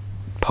not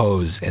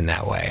pose in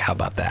that way. How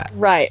about that?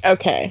 Right.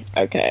 Okay.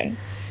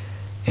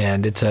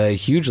 And it's a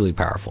hugely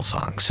powerful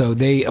song. So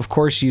they, of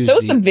course, use. So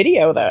was the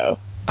video, though.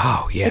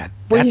 Oh yeah,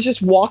 where he's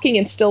just walking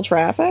in still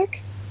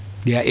traffic.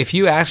 Yeah, if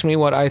you ask me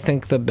what I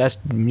think the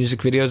best music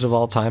videos of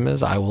all time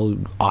is, I will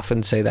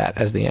often say that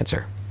as the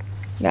answer.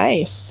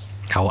 Nice.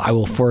 I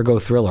will forego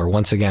Thriller,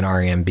 once again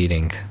REM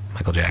beating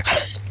Michael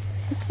Jackson.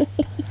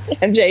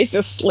 MJ's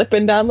just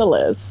slipping down the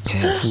list.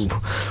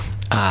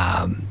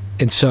 Yeah.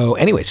 And so,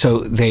 anyway,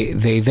 so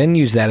they then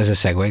use that as a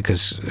segue,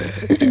 because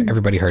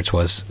Everybody Hurts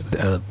was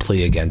a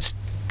plea against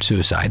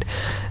suicide.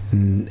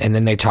 And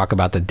then they talk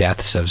about the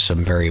deaths of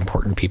some very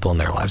important people in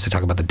their lives. They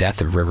talk about the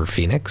death of River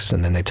Phoenix,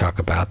 and then they talk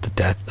about the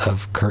death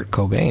of Kurt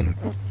Cobain.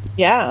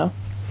 Yeah.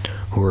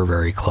 Who were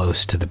very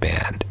close to the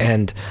band.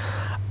 And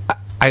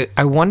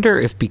I wonder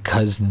if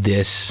because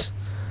this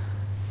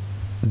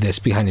this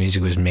Behind the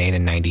Music was made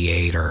in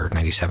 98 or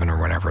 97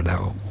 or whenever that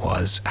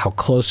was, how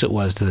close it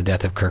was to the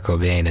death of Kurt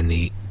Cobain and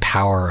the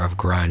power of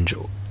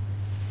grunge.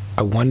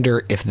 I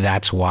wonder if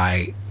that's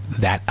why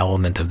that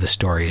element of the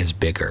story is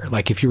bigger.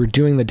 Like, if you were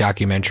doing the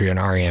documentary on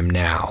R.E.M.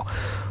 now,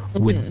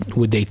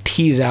 would they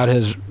tease out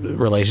his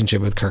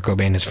relationship with Kurt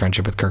Cobain, his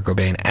friendship with Kurt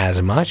Cobain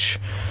as much?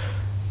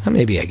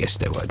 Maybe, I guess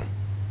they would.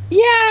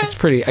 Yeah. It's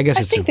pretty, I guess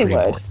I it's think they would.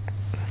 important.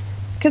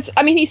 Because,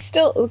 I mean,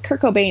 Kurt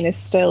Cobain is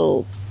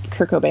still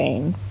Kurt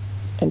Cobain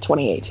in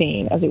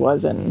 2018 as he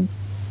was in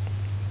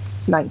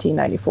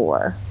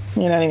 1994.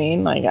 You know what I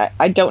mean? Like,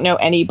 I don't know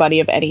anybody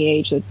of any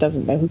age that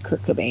doesn't know who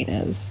Kurt Cobain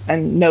is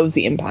and knows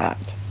the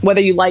impact.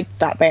 Whether you liked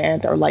that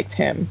band or liked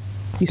him,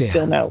 you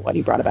still know what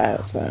he brought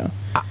about. So,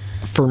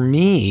 for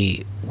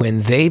me,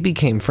 when they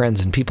became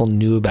friends and people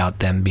knew about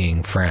them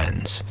being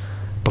friends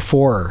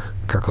before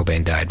Kurt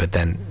Cobain died, but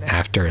then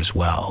after as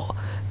well,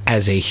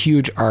 as a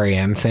huge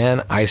R.E.M.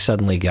 fan, I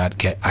suddenly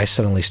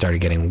started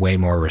getting way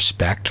more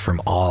respect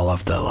from all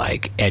of the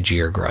like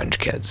edgier grunge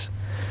kids.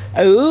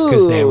 Oh,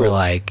 because they were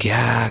like,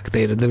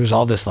 there was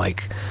all this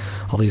like,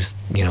 all these,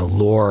 you know,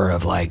 lore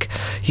of like,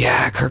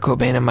 Kurt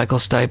Cobain and Michael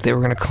Stipe, they were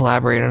going to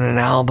collaborate on an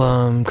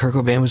album. Kurt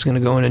Cobain was going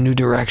to go in a new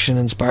direction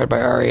inspired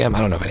by R.E.M. I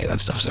don't know if any of that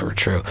stuff's ever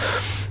true,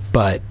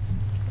 but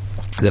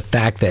the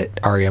fact that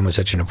R.E.M. was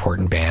such an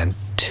important band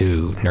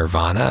to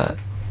Nirvana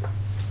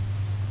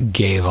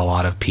gave a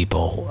lot of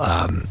people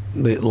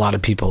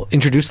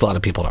introduced a lot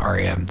of people to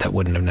R.E.M. that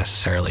wouldn't have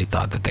necessarily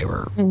thought that they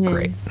were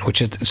great,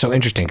 which is so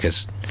interesting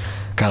because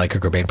a guy like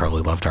Kurt Cobain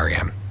probably loved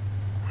R.E.M.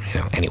 you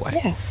know, anyway.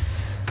 Yeah,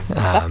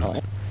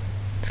 definitely.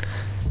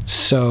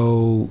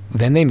 So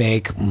then they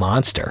make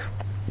Monster.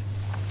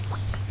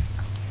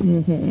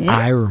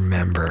 I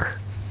remember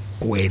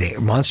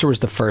waiting. Monster was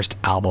the first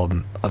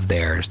album of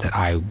theirs that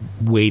I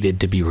waited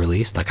to be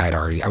released. Like,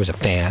 I was a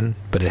fan,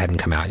 but it hadn't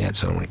come out yet.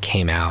 So when it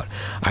came out,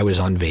 I was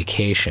on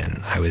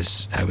vacation. I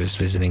was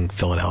visiting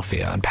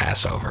Philadelphia on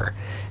Passover,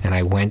 and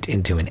I went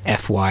into an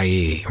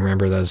FYE.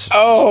 Remember those?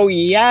 Oh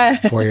yeah,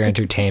 For Your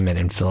Entertainment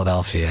in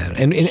Philadelphia,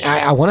 and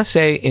I want to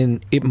say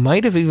it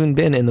might have even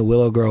been in the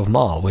Willow Grove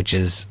Mall, which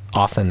is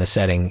often the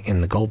setting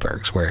in the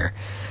Goldbergs, where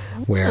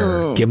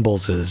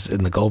Gimbals is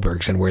in the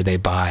Goldbergs, and where they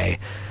buy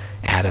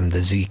Adam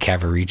the Z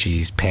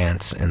Cavaricci's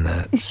pants in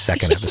the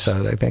second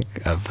episode, I think,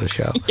 of the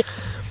show. Yeah.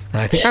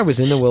 And I think I was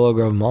in the Willow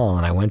Grove Mall,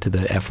 and I went to the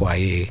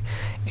FYE,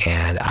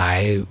 and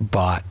I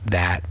bought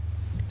that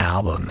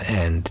album.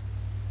 And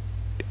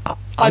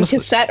honestly, on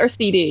cassette or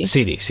CD?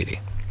 CD.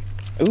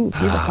 Ooh,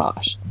 you're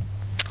posh.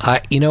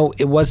 You know,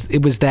 it was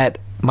that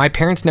my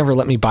parents never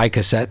let me buy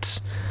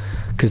cassettes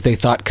because they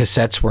thought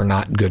cassettes were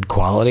not good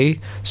quality.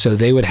 So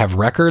they would have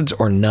records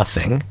or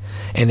nothing,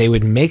 and they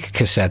would make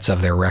cassettes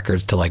of their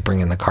records to like bring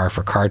in the car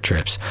for car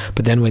trips.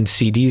 But then when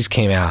CDs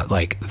came out,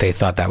 like, they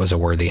thought that was a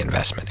worthy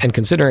investment. And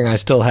considering I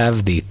still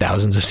have the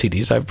thousands of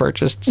CDs I've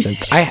purchased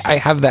since, I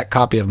have that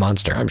copy of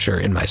Monster, I'm sure,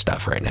 in my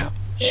stuff right now.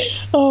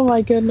 Oh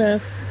my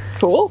goodness.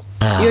 Cool.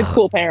 You had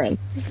cool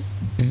parents.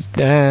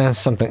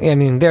 Something. I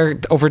mean,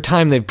 over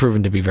time they've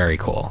proven to be very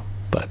cool,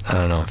 but I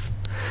don't know if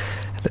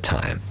at the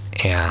time.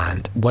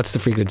 And What's the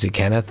Frequency,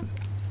 Kenneth?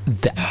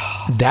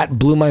 That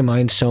blew my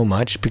mind so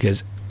much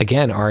because,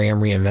 again,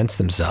 R.E.M. reinvents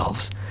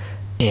themselves.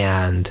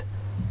 And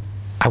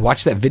I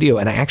watched that video,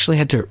 and I actually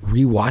had to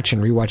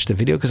rewatch the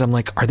video because I'm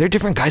like, are there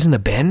different guys in the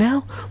band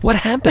now? What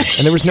happened?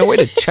 And there was no way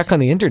to check on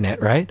the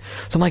internet, right?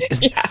 So I'm like,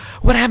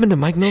 what happened to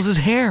Mike Mills'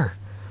 hair?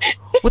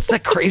 What's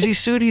that crazy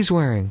suit he's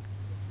wearing?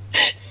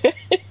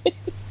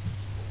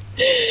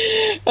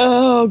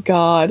 Oh,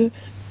 God.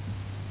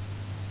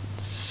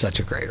 Such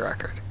a great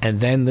record. And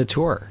then the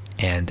tour.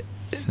 And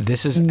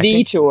this is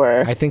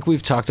tour. I think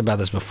we've talked about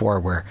this before,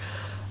 where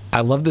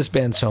I love this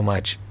band so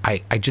much. I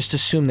just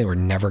assumed they were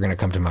never going to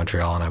come to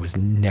Montreal, and I was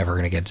never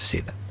going to get to see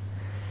them.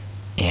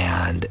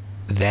 And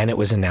then it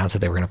was announced that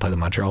they were going to play the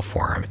Montreal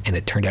Forum, and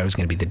it turned out it was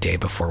going to be the day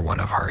before one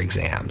of our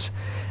exams.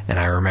 And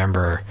I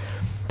remember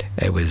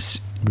it was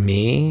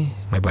me,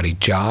 my buddy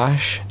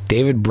Josh,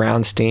 David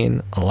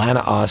Brownstein,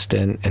 Alana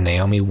Austin, and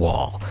Naomi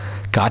Wall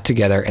got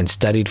together and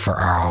studied for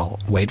our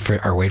wait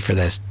for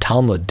this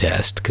Talmud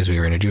test, because we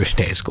were in a Jewish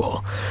day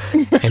school.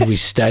 And we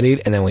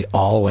studied, and then we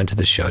all went to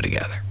the show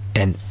together.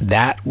 And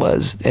that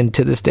was, and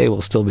to this day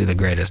will still be, the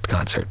greatest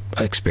concert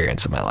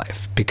experience of my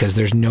life, because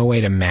there's no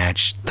way to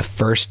match the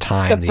first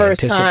time, the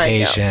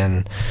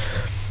anticipation,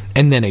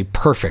 and then a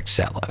perfect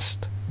set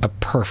list.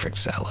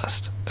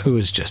 It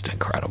was just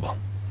incredible.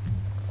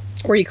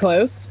 Were you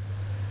close?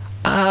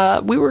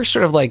 We were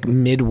sort of like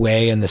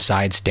midway in the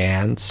side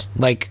stands.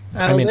 Like,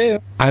 I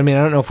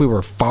don't know if we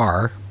were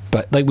far,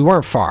 but like we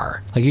weren't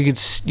far. Like you could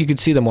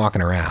see them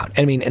walking around.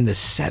 I mean, and the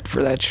set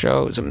for that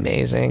show was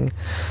amazing.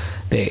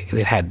 They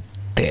had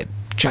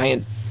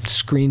giant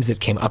screens that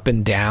came up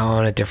and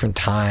down at different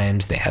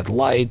times. They had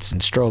lights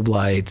and strobe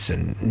lights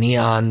and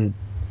neon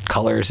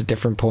colors at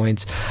different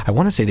points. I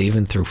want to say they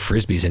even threw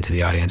frisbees into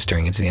the audience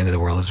during It's the End of the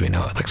World as We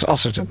Know It. Like all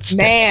sorts of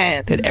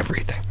man. They did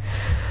everything.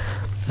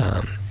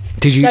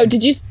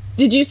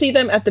 Did you see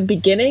them at the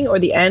beginning or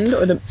the end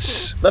or the?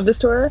 of this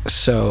tour?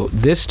 So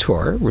this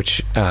tour,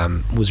 which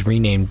was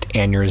renamed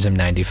Aneurysm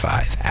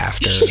 95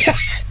 after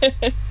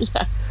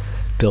Yeah.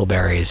 Bill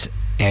Berry's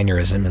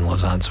aneurysm in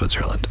Lausanne,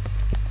 Switzerland.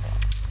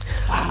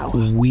 Wow.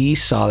 We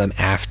saw them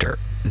after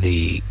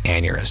the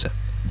aneurysm.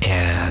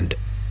 And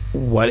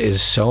what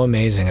is so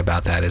amazing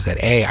about that is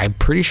that, I'm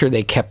pretty sure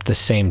they kept the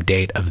same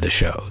date of the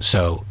show.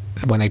 So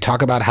when they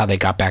talk about how they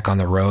got back on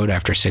the road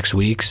after 6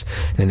 weeks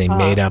and then they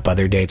made up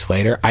other dates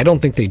later, I don't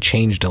think they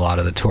changed a lot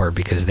of the tour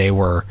because they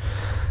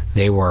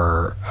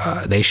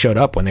showed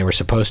up when they were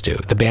supposed to.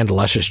 The band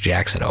Luscious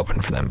Jackson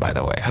opened for them, by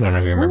the way. I don't know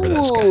if you remember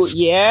those guys.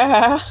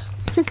 Yeah.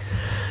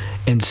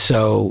 And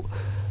so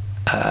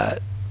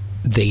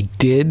they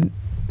did.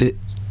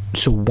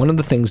 So one of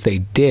the things they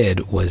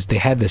did was they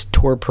had this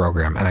tour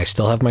program, and I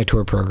still have my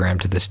tour program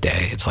to this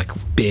day. It's like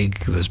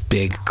those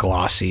big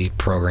glossy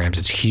programs.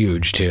 It's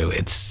huge too.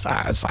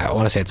 I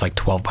want to say it's like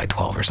 12 by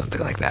 12 or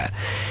something like that.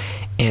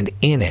 And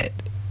in it,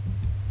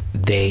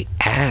 they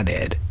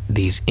added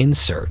these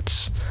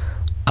inserts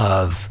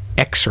of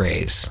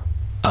X-rays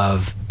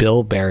of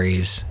Bill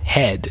Berry's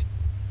head,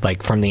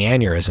 like from the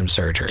aneurysm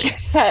surgery,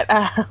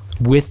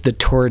 with the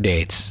tour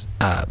dates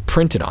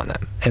printed on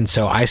them. And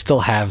so I still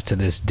have to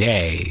this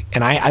day,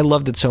 and I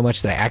loved it so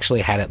much that I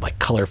actually had it like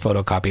color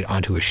photocopied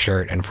onto a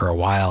shirt. And for a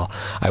while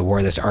I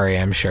wore this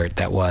REM shirt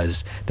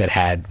that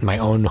had my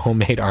own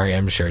homemade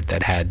REM shirt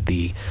that had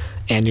the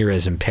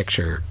aneurysm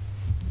picture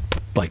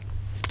like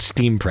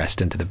steam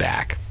pressed into the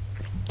back.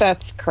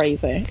 That's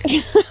crazy.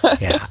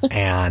 Yeah.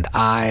 And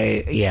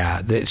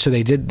so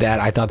they did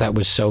that. I thought that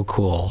was so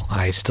cool.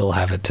 I still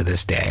have it to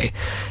this day.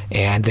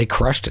 And they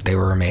crushed it. They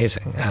were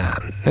amazing.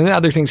 And then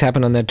other things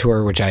happened on that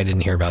tour, which I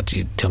didn't hear about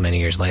till many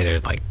years later,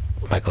 like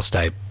Michael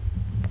Stipe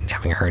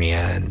having a hernia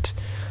and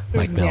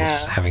Mike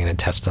Mills having an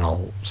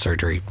intestinal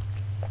surgery.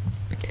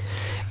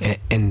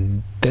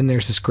 And then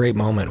there's this great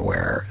moment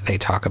where they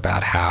talk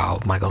about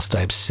how Michael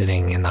Stipe's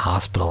sitting in the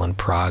hospital in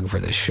Prague for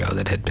this show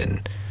that had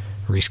been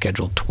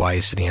rescheduled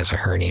twice, and he has a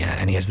hernia,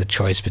 and he has the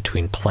choice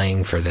between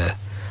playing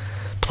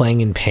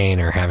in pain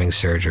or having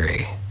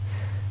surgery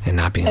and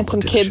not being able to do.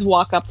 And some kids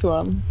walk up to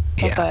him.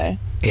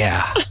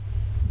 Yeah.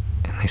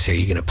 And they say, "Are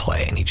you going to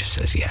play?" And he just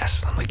says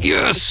yes. I'm like,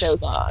 yes, the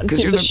show's on.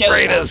 Because you're the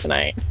greatest.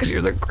 Because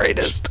you're the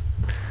greatest.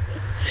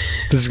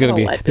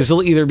 This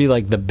will either be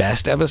like the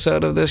best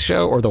episode of this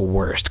show or the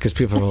worst, because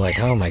people are like,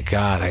 "Oh my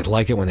god, I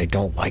like it when they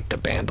don't like the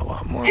band a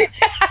lot more." Yeah,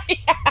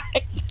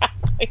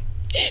 exactly.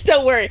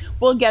 Don't worry,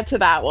 we'll get to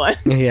that one.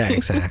 Yeah,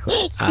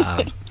 exactly.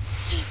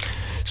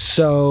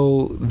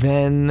 So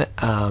then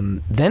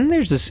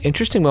there's this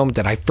interesting moment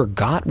that I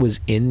forgot was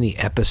in the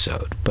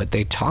episode, but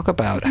they talk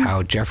about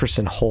how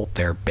Jefferson Holt,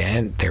 their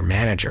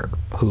manager,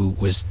 who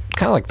was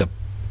kind of like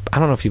I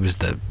don't know if he was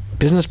the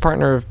business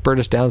partner of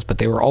Bertus Downs, but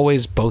they were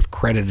always both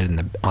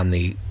credited on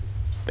the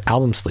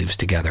album sleeves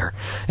together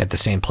at the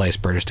same place,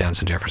 Bertus Downs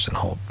and Jefferson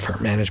Holt for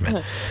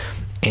management.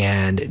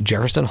 And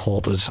Jefferson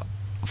Holt was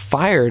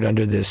fired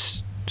under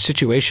this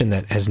situation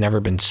that has never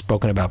been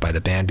spoken about by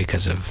the band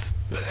because of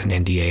an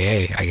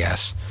NDAA, I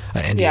guess.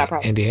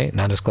 NDA,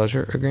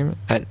 non-disclosure agreement?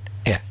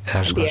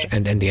 Non-disclosure,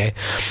 and NDA.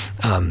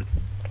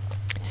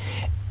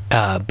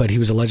 But he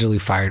was allegedly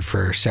fired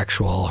for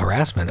sexual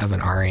harassment of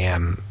an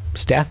REM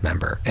staff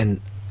member.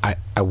 And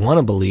I want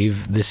to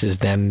believe this is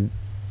them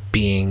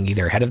being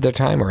either ahead of their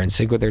time or in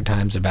sync with their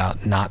times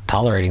about not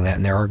tolerating that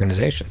in their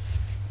organization.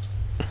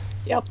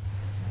 Yep.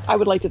 I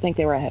would like to think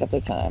they were ahead of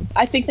their time.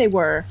 I think they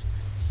were.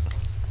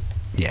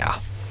 Yeah.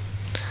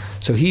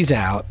 So he's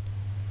out,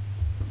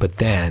 but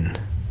then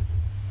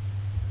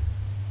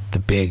the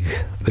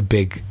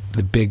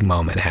big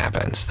moment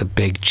happens, the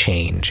big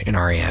change in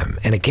REM.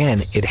 And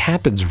again, it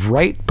happens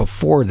right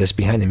before this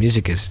Behind the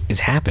Music is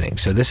happening.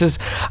 So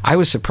I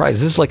was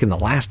surprised. This is like in the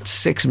last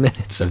 6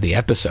 minutes of the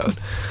episode.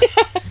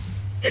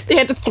 They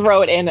had to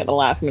throw it in at the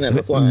last minute.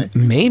 That's why.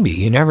 Maybe.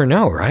 You never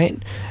know,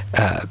 right?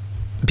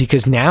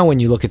 Because now when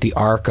you look at the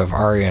arc of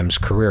REM's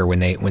career, when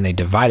they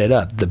divide it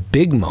up, the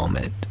big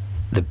moment,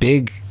 the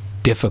big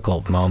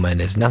difficult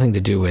moment is nothing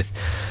to do with,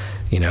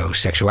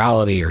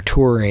 sexuality or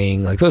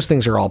touring. Like those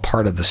things are all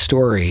part of the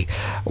story,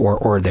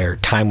 or their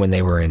time when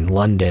they were in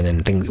London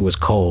and it was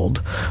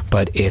cold.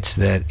 But it's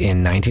that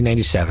in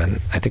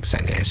 1997, I think it's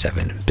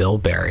 1997, Bill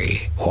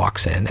Berry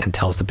walks in and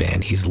tells the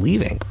band he's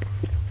leaving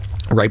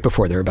right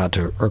before they're about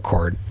to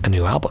record a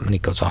new album, and he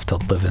goes off to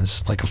live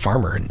as like a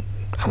farmer in,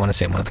 I want to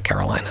say, one of the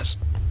Carolinas.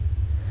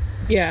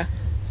 Yeah.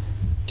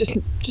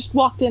 Just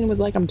walked in and was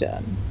like, I'm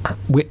done.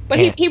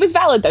 But he was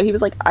valid, though. He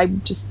was like,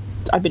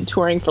 I've been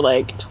touring for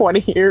like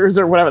 20 years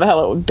or whatever the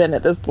hell it had been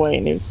at this point.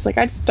 And he was just like,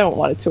 I just don't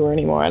want to tour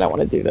anymore. I don't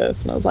want to do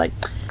this. And I was like,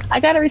 I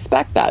got to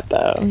respect that,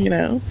 though,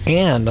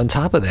 And on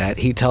top of that,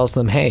 he tells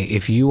them, hey,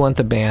 if you want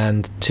the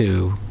band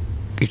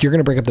if you're going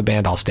to break up the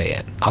band, I'll stay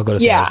in. I'll go to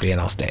therapy and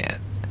I'll stay in.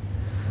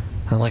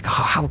 And I'm like,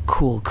 how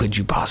cool could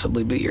you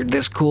possibly be? You're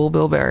this cool,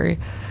 Bill Berry.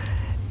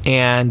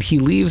 And he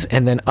leaves,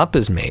 and then Up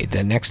is made.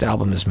 The next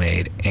album is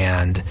made,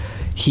 and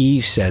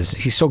he says,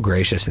 he's so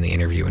gracious in the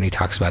interview when he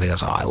talks about it. He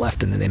goes, I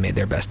left and then they made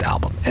their best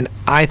album. And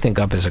I think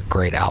Up is a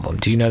great album.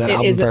 Do you know that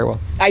album very well?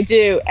 I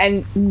do,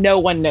 and no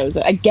one knows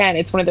it. Again,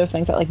 it's one of those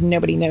things that like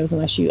nobody knows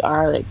unless you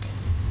are like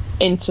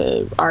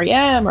into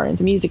REM or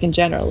into music in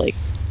general. Like,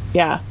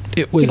 yeah,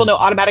 people know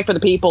Automatic for the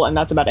People, and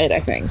that's about it, I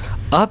think.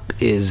 Up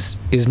is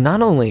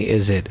not only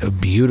is it a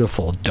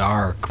beautiful,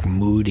 dark,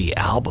 moody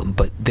album,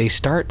 but they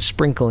start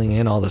sprinkling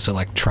in all this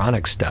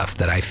electronic stuff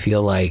that I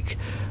feel like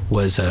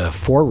was a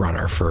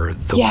forerunner for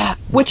the...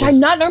 which I'm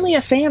not normally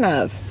a fan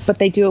of, but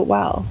they do it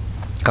well.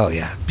 Oh,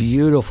 yeah.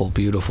 Beautiful,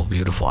 beautiful,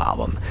 beautiful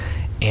album.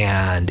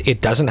 And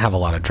it doesn't have a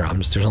lot of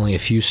drums. There's only a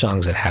few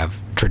songs that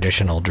have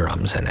traditional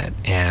drums in it.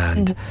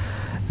 And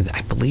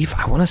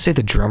I want to say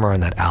the drummer on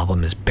that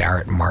album is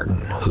Barrett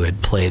Martin, who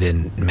had played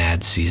in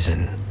Mad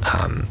Season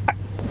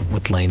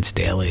with Lane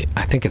Staley.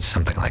 I think it's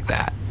something like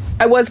that.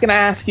 I was going to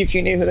ask you if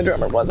you knew who the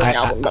drummer was on the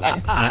album, but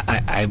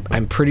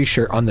I'm pretty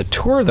sure. On the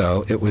tour,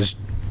 though, it was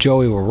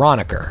Joey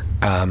Waronker,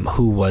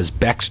 who was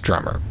Beck's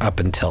drummer up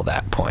until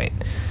that point.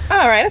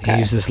 Oh, right, okay.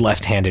 He's this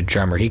left-handed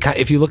drummer.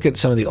 If you look at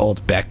some of the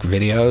old Beck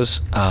videos,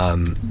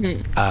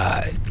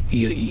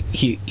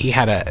 he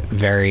had a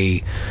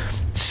very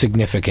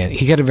significant.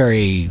 He had a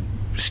very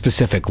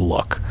specific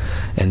look,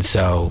 and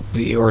so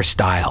or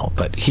style.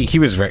 But he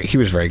was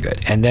very good.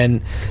 And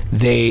then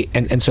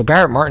so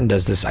Barrett Martin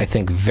does this, I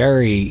think,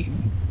 very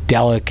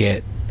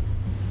delicate,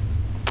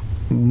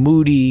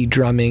 moody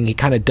drumming. He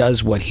kind of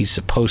does what he's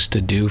supposed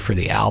to do for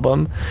the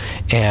album,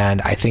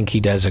 and I think he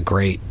does a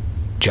great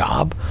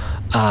job.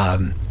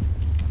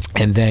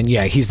 And then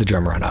he's the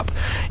drummer on Up,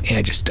 and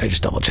I just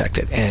double checked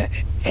it,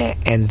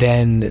 and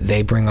then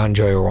they bring on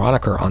Joey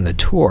Waronker on the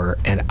tour,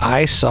 and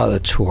I saw the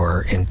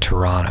tour in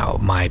Toronto.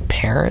 My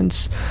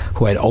parents,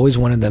 who had always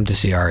wanted them to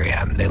see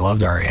REM, they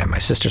loved REM. My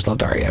sisters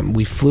loved REM.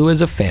 We flew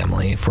as a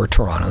family for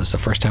Toronto. It was the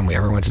first time we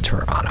ever went to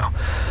Toronto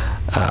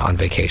on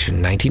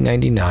vacation,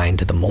 1999,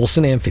 to the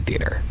Molson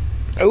Amphitheater.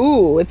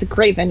 Ooh, it's a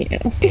great venue.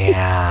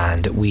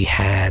 And we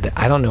had,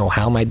 I don't know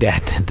how my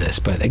dad did this,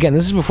 but again,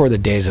 this is before the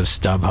days of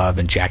StubHub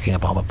and jacking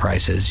up all the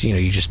prices.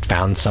 You just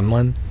found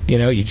someone, you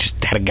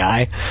just had a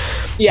guy.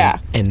 Yeah.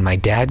 And my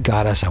dad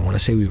got us, I want to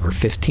say we were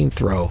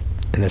 15th row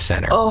in the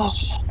center. Oh.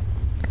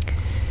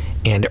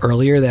 And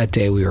earlier that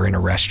day, we were in a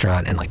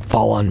restaurant, and like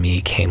Fall on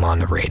Me came on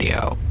the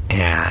radio,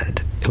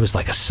 and it was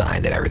like a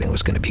sign that everything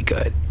was going to be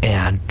good.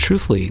 And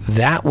truthfully,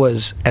 that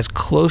was as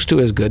close to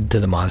as good to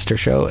the Monster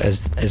Show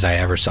as I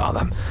ever saw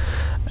them.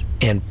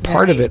 And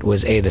part of it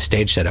was, the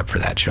stage setup for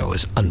that show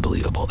was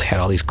unbelievable. They had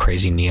all these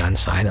crazy neon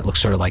signs. It looked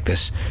sort of like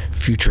this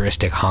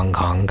futuristic Hong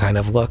Kong kind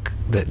of look,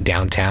 that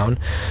downtown.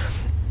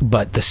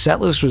 But the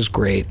set list was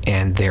great,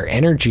 and their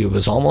energy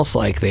was almost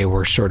like they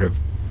were sort of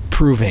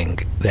proving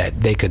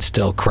that they could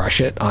still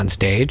crush it on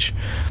stage,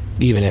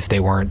 even if they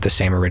weren't the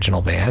same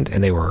original band.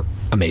 And they were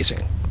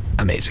amazing.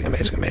 Amazing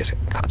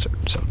concert.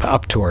 So the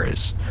Up tour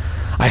is,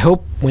 I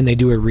hope when they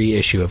do a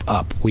reissue of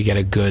Up, we get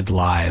a good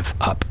live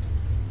Up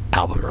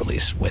album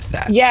release with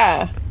that.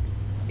 Yeah,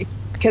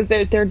 because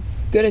they're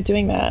good at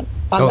doing that.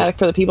 Automatic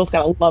for the People's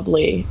got a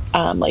lovely,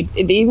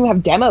 they even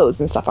have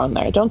demos and stuff on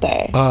there, don't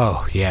they?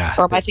 Oh yeah.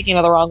 Or am I thinking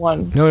of the wrong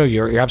one? No,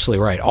 you're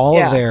absolutely right. All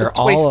of their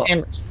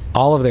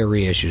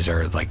reissues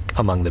are like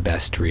among the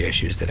best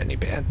reissues that any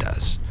band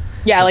does.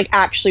 Yeah, like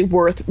actually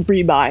worth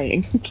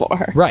rebuying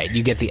for. Right.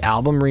 You get the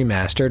album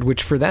remastered,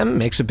 which for them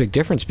makes a big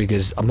difference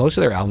because most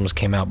of their albums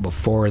came out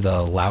before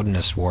the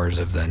loudness wars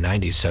of the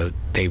 90s, so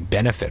they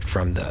benefit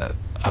from the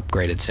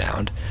upgraded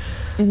sound.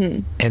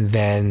 Mm-hmm. And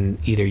then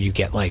either you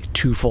get like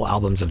 2 full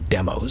albums of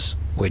demos,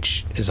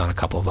 which is on a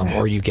couple of them,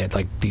 or you get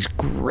like these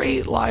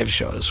great live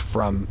shows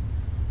from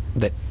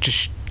that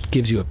just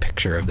gives you a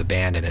picture of the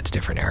band in its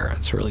different era.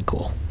 It's really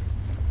cool.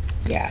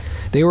 Yeah.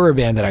 They were a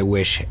band that I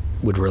wish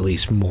would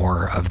release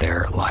more of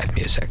their live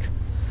music.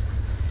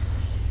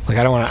 Like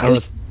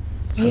there's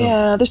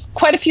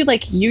quite a few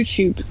like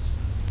YouTube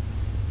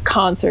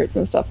concerts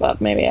and stuff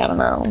up. Maybe, I don't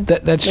know.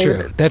 That's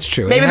true. That's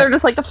true. Maybe they're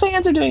just like, the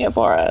fans are doing it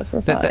for us.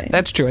 We're fine.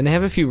 That's true. And they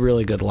have a few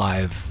really good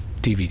live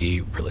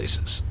DVD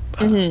releases.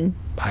 I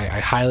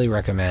highly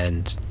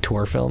recommend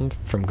Tour Film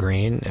from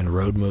Green and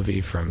Road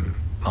Movie from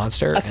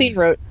Monster. I've seen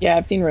Road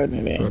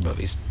Movie. Road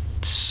Movie's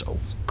so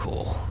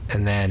cool.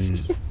 And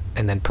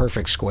then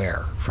Perfect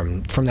Square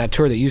from that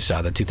tour that you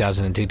saw, the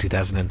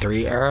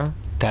 2002-2003 era.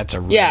 That's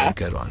a really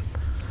good one.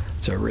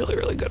 It's a really,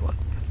 really good one.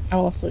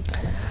 I'll have to look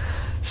at it.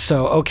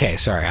 So, okay,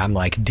 sorry, I'm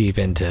like deep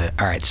into...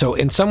 All right, so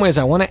in some ways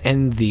I want to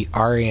end the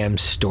REM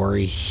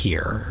story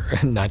here,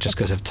 not just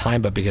because of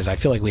time, but because I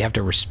feel like we have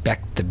to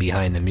respect the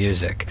behind the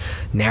music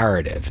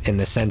narrative in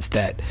the sense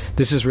that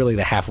this is really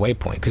the halfway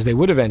point, because they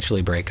would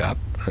eventually break up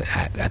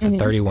at the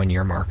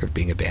 31-year mark of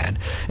being a band,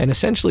 and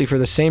essentially for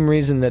the same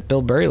reason that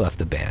Bill Berry left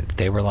the band.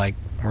 They were like,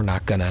 we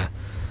don't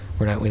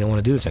want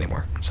to do this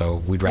anymore,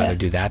 so we'd rather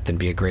do that than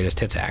be a greatest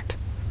hits act.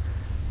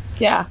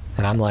 Yeah.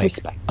 And I'm like,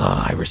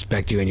 I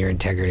respect you and your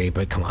integrity,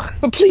 but come on.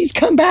 But please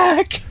come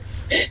back.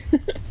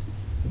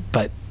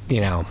 But,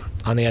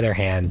 on the other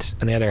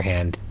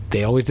hand,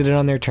 they always did it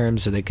on their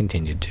terms, so they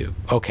continued to.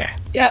 Okay.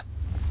 Yep.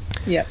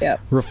 Yep.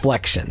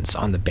 Reflections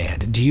on the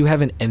band. Do you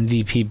have an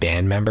MVP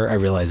band member? I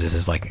realize this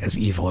is like as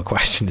evil a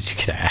question as you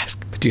could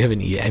ask, but do you have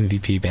an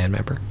MVP band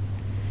member?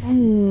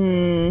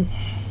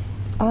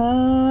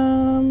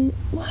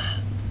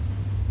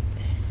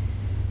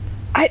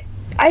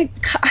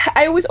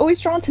 I was always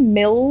drawn to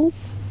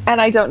Mills,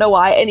 and I don't know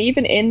why. And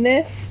even in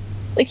this,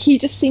 like, he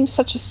just seems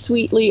such a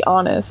sweetly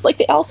honest. Like,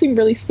 they all seem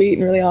really sweet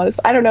and really honest.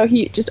 I don't know.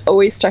 He just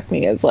always struck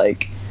me as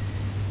like,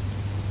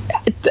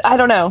 I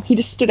don't know. He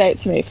just stood out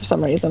to me for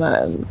some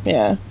reason.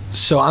 Yeah.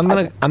 So I'm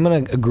gonna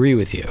agree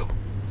with you.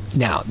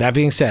 Now, that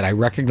being said, I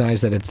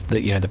recognize that it's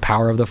the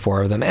power of the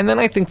four of them, and then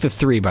I think the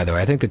three. By the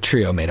way, I think the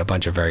trio made a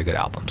bunch of very good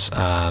albums.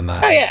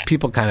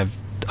 People kind of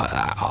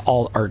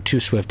all are too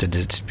swift to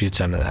dispute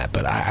some of that,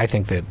 but I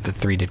think that the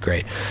three did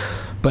great.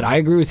 But I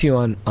agree with you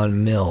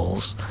on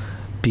Mills,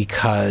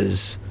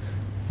 because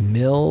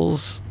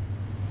Mills,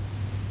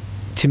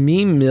 to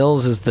me,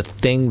 Mills is the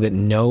thing that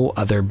no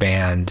other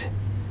band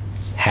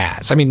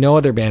has. I mean, no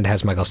other band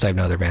has Michael Stipe,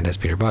 no other band has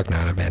Peter Buck, no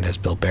other band has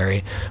Bill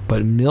Berry,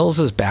 but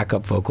Mills'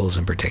 backup vocals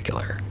in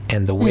particular,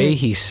 and the way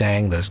he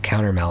sang those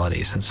counter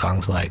melodies in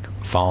songs like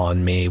Fall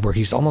on Me, where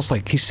he's almost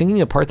like he's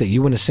singing a part that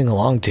you want to sing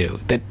along to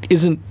that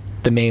isn't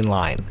the main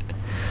line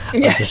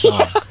of the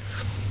song.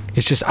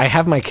 It's just, I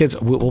have my kids,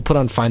 we'll put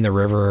on Find the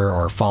River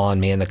or Fall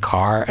on Me in the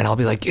car, and I'll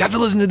be like, you have to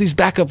listen to these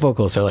backup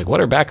vocals. They're like, what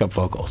are backup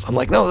vocals? I'm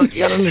like, no, you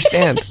gotta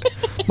understand.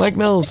 Mike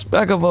Mills,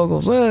 backup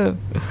vocals.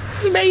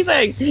 It's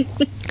amazing.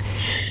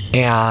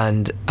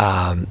 And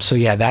so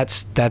yeah,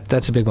 that's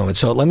a big moment.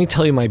 So let me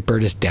tell you my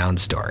Bertus Down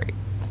story.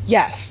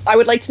 Yes, I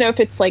would like to know if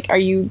it's like, are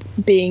you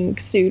being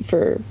sued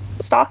for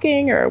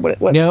stalking or what?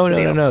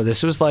 No.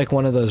 This was like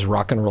one of those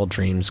rock and roll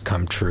dreams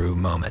come true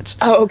moments.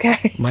 Oh,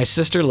 okay. My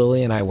sister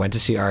Lily and I went to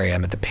see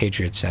REM at the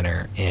Patriot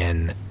Center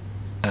in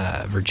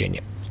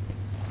Virginia,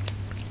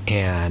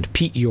 and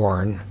Pete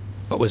Yorn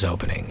was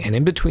opening, and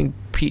in between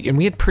Pete, and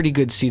we had pretty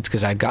good seats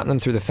because I'd gotten them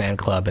through the fan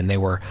club, and they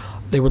were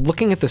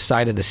looking at the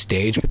side of the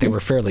stage, but they were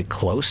fairly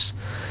close.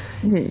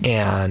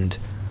 And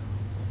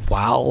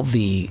while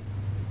they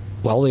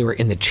were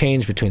in the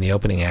change between the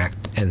opening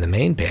act and the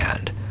main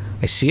band,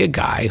 I see a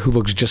guy who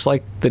looks just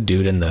like the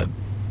dude in the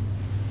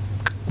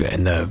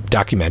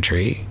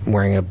documentary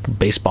wearing a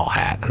baseball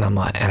hat,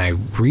 and I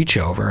reach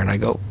over and I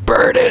go,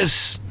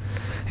 Bertus!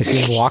 I see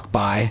him walk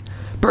by.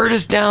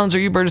 Bertus Downs, are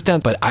you Bertus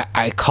Downs? But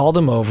I called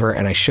him over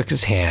and I shook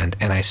his hand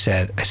and I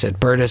said,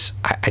 Bertus,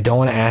 I don't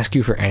want to ask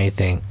you for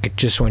anything. I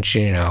just want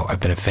you to know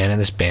I've been a fan of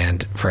this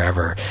band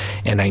forever,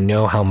 and I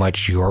know how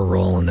much your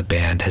role in the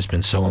band has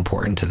been so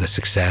important to the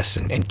success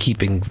and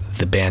keeping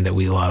the band that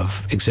we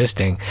love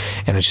existing.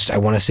 And I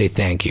want to say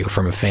thank you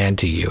from a fan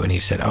to you. And he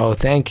said, oh,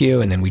 thank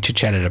you. And then we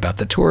chit-chatted about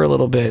the tour a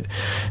little bit,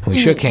 and we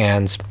shook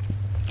hands,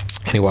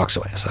 and he walks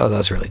away. So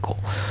that's really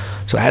cool.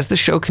 So as the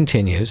show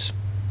continues,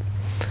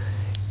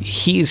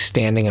 he's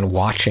standing and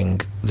watching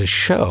the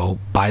show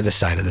by the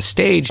side of the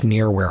stage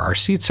near where our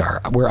seats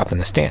are. We're up in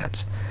the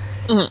stands.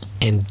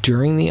 And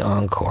during the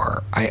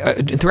encore,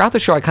 throughout the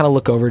show, I kind of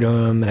look over to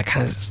him and I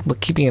kind of look,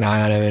 keeping an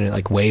eye on him and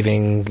like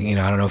waving,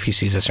 I don't know if he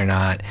sees us or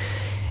not.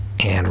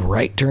 And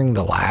right during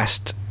the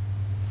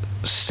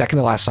second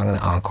to last song of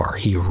the encore,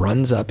 he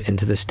runs up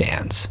into the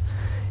stands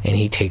and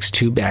he takes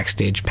 2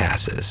 backstage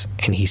passes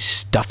and he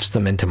stuffs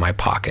them into my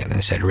pocket. And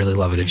I said, really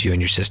love it if you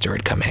and your sister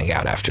would come hang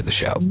out after the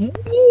show.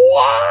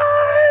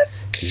 What?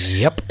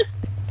 Yep.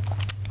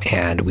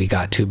 And we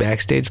got 2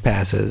 backstage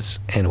passes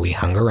and we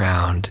hung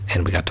around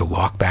and we got to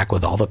walk back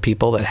with all the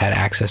people that had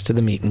access to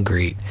the meet and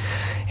greet.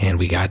 And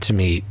we got to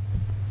meet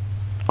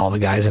all the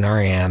guys in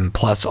REM,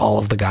 plus all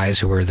of the guys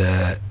who were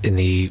the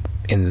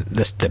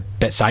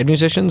side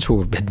musicians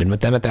who had been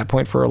with them at that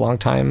point for a long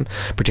time,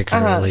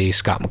 particularly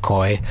Scott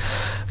McCoy.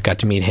 Got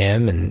to meet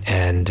him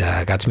and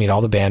got to meet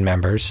all the band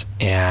members.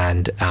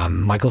 And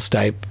Michael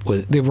Stipe,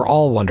 they were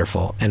all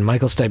wonderful. And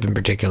Michael Stipe in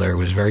particular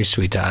was very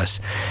sweet to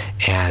us.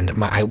 And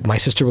my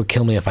sister would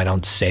kill me if I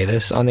don't say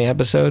this on the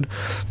episode,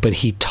 but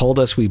he told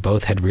us we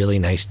both had really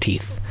nice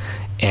teeth.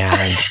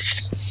 And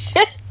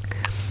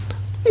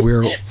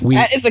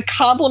that is a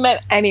compliment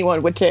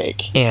anyone would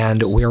take.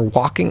 And we're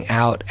walking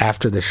out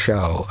after the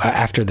show,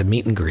 after the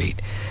meet and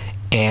greet,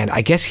 and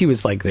I guess he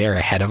was like there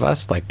ahead of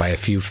us, like by a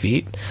few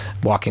feet,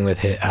 walking with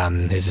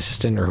his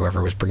assistant or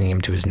whoever was bringing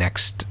him to his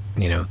next,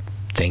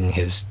 thing,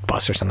 his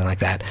bus or something like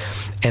that.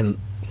 And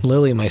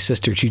Lily, my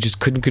sister, she just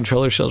couldn't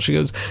control herself. She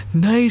goes,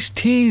 nice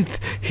teeth.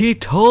 He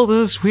told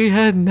us we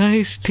had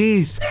nice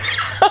teeth.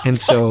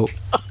 And so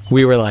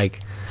we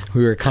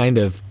were kind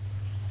of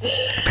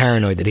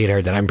paranoid that he'd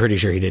heard that. I'm pretty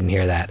sure he didn't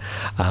hear that.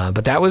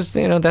 But that was,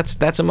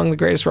 that's among the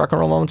greatest rock and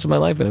roll moments of my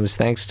life, and it was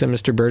thanks to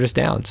Mr. Bertus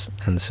Downs.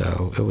 And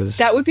so it was...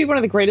 That would be one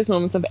of the greatest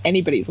moments of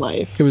anybody's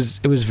life. It was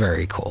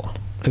very cool.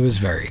 It was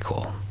very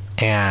cool.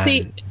 And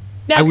see,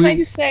 now can I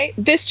just say,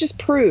 this just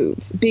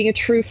proves being a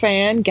true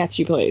fan gets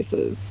you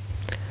places.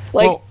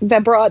 Like,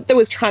 that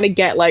was trying to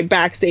get, like,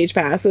 backstage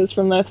passes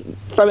from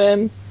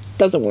him.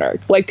 Doesn't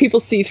work. Like, people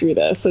see through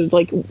this. So it's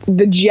like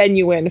the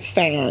genuine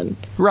fan.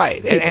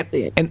 Right.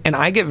 And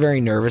I get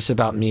very nervous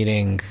about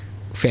meeting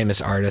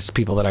famous artists,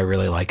 people that I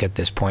really like at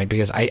this point,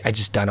 because I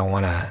don't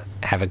want to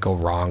have it go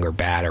wrong or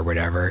bad or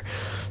whatever.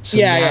 So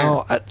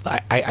now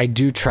I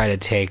do try to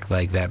take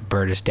like that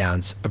Burtis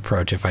Downs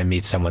approach if I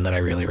meet someone that I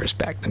really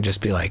respect, and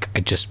just be like,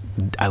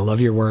 I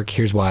love your work.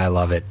 Here's why I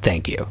love it.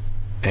 Thank you.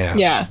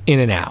 Yeah. In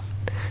and out.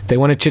 If they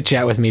want to chit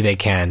chat with me, they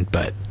can,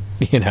 but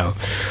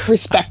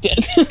respect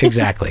it.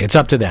 Exactly. It's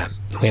up to them.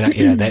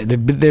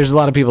 There's a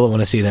lot of people that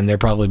want to see them. They're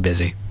probably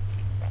busy.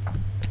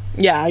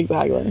 Yeah,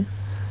 exactly.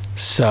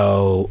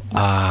 So,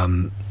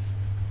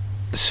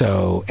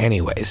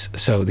 anyways,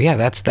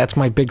 that's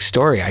my big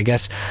story. I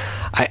guess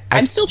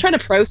I'm still trying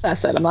to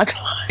process it. I'm not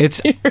gonna lie.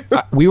 It's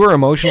we were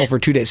emotional for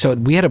 2 days. So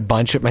we had a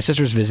bunch of, my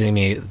sister was visiting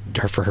me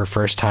for her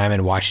first time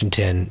in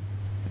Washington,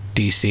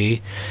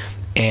 DC,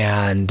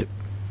 and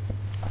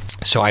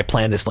so I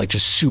planned this like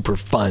just super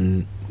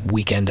fun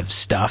weekend of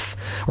stuff,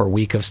 or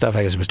week of stuff.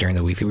 I guess it was during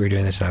the week that we were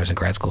doing this, and I was in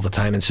grad school at the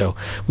time. And so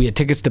we had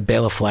tickets to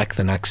Bela Fleck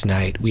the next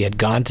night. We had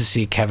gone to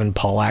see Kevin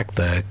Pollak,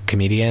 the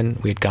comedian.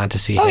 We had gone to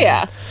see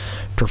him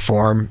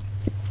perform,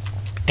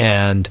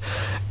 and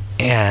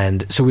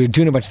so we were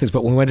doing a bunch of things.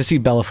 But when we went to see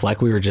Bela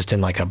Fleck, we were just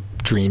in like a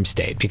dream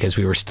state, because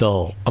we were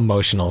still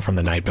emotional from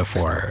the night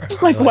before.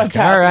 Like what's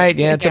all happening? right,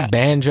 it's a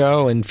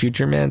banjo, and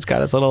Future Man's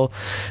got his little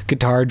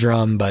guitar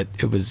drum, but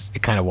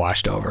it kind of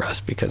washed over us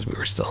because we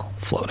were still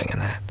floating in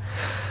that.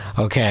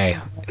 Okay,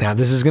 now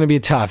this is going to be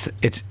tough.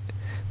 This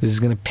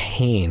is going to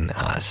pain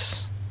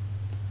us,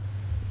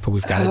 but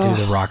we've got to do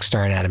the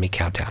Rockstar Anatomy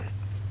countdown.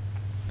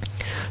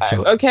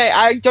 So, okay,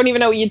 I don't even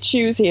know what you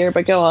choose here,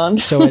 but go on.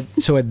 so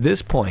at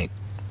this point,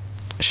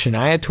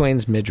 Shania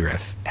Twain's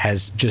midriff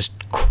has just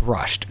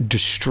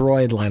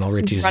destroyed Lionel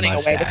Richie's running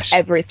mustache. away with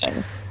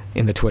everything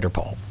In the Twitter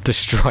poll.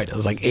 Destroyed. It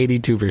was like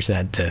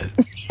 82% to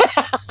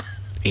 18%.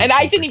 And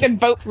I didn't even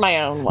vote for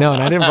my own one. No,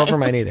 and I didn't vote for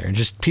mine either. And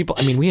just people,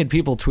 we had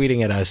people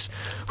tweeting at us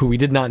who we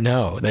did not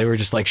know. They were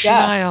just like,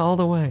 Shania all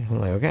the way. I'm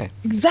like, okay.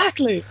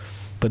 Exactly.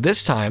 But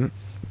this time,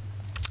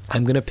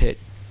 I'm going to pit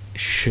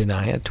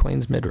Shania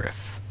Twain's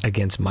midriff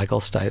against Michael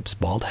Stipe's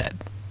bald head.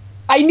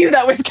 I knew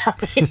that was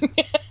coming.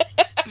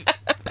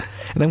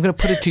 And I'm going to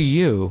put it to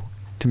you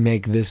to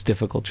make this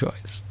difficult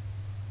choice.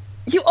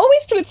 You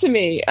always put it to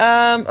me.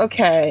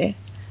 Okay.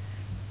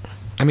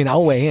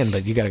 I'll weigh in,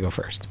 but you got to go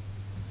first.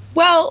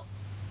 Well,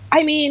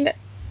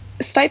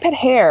 Stipe had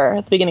hair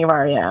at the beginning of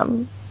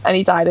R.E.M., and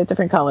he dyed it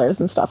different colors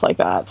and stuff like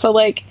that. So,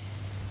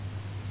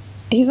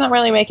 he's not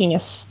really making a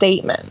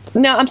statement.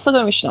 No, I'm still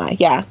going with Shania.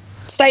 Yeah.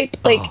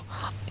 Stipe,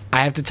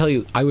 I have to tell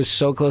you, I was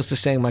so close to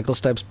saying Michael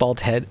Stipe's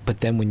bald head,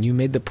 but then when you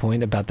made the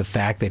point about the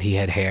fact that he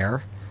had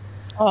hair,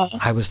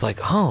 I was like,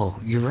 oh,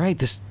 you're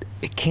right.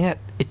 It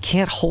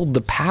can't hold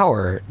the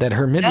power that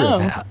her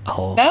midriff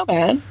holds. No,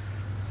 man.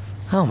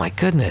 Oh my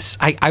goodness.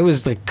 I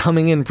was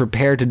coming in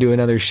prepared to do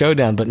another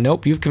showdown, but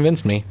nope, you've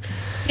convinced me.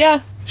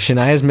 Yeah.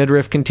 Shania's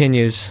midriff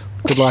continues.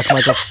 Good luck,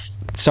 Michael.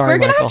 Sorry, We're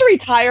gonna Michael. have to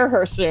retire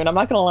her soon. I'm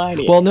not gonna lie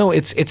to you. Well, no,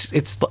 it's.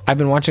 I've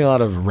been watching a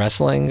lot of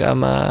wrestling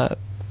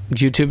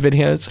YouTube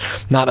videos,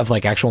 not of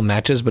actual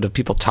matches, but of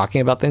people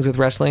talking about things with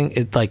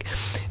wrestling.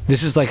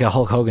 This is like a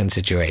Hulk Hogan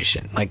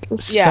situation.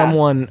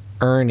 Someone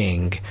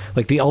earning,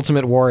 the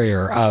Ultimate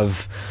Warrior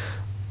of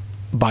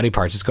body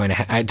parts is going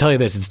to I tell you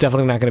this, it's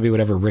definitely not going to be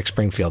whatever Rick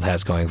Springfield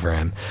has going for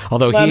him,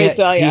 although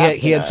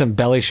he had some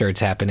belly shirts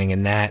happening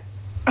in those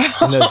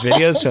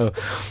videos. So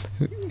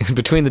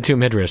between the two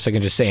midriffs, I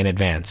can just say in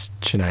advance,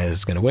 Shania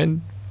is going to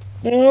win.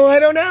 Oh, I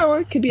don't know.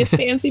 It could be a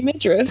fancy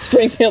midriff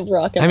Springfield's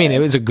rocking. It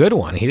was a good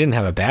one. He didn't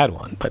have a bad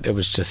one, but it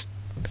was just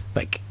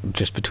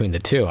between the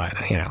two,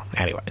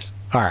 anyways.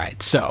 All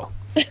right, so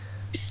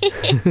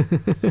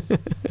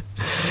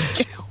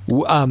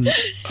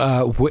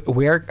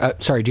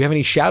sorry, do you have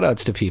any shout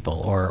outs to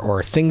people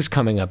or things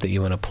coming up that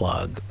you want to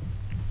plug?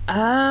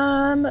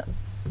 Not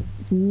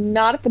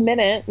at the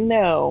minute,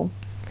 no.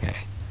 Okay.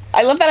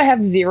 I love that I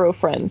have 0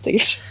 friends to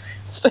give.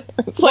 So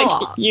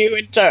it's you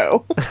and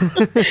Joe.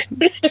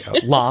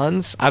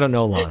 Lons? I don't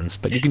know Lons,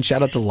 but you can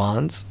shout out to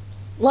Lons.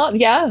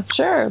 Yeah,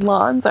 sure.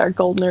 Lons, our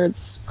Gold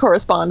Nerds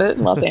correspondent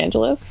in Los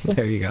Angeles.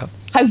 There you go.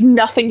 Has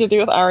nothing to do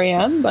with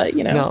REM, but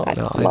I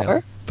love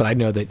her. But I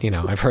know that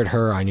I've heard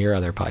her on your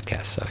other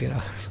podcast, so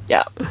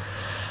Yeah.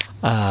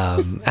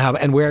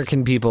 And where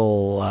can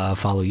people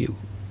follow you?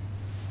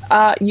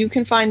 You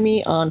can find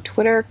me on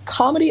Twitter,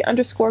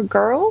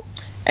 comedy_girl,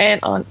 and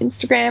on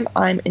Instagram,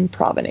 I'm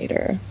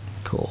Improvinator.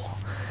 Cool.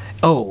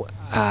 Oh,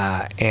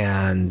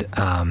 and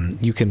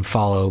you can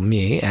follow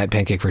me at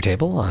Pancake for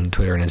Table on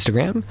Twitter and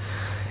Instagram.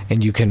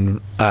 And you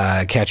can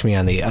catch me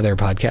on the other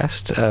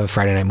podcast,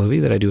 Friday Night Movie,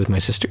 that I do with my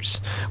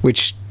sisters,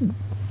 which we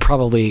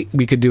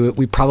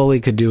probably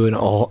could do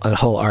a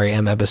whole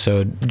REM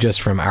episode just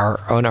from our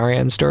own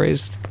REM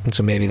stories.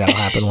 So maybe that'll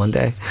happen one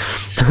day.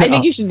 I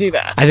think you should do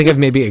that. I think I've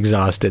maybe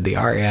exhausted the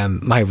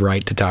my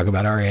right to talk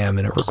about REM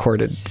in a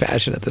recorded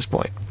fashion at this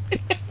point.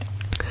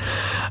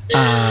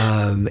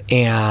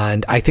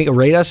 And I think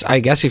rate us. I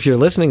guess if you're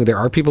listening, there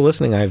are people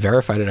listening. I've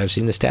verified it. I've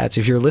seen the stats.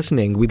 If you're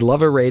listening, we'd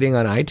love a rating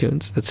on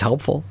iTunes. That's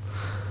helpful.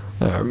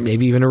 Or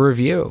maybe even a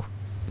review.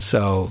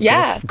 So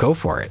yeah, go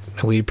for it.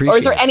 We appreciate it. Or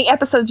is there any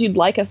episodes you'd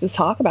like us to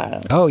talk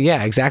about? Oh,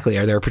 yeah, exactly.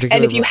 Are there particular...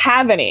 And if you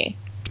have any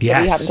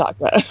that we haven't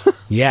talked about,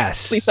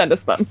 yes, please send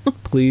us them.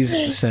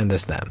 Please send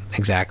us them.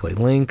 Exactly.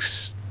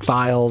 Links,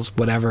 files,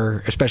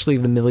 whatever, especially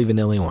the Milli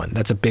Vanilli one.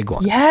 That's a big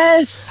one.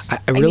 Yes.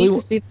 I really need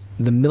to see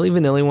the Milli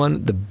Vanilli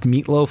one, the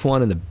Meatloaf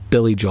one, and the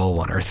Billy Joel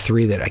one are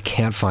 3 that I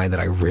can't find that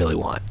I really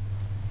want.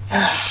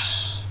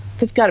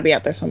 They've got to be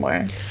out there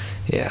somewhere.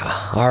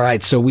 Yeah. All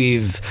right. So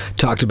we've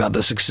talked about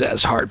the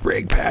success,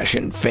 heartbreak,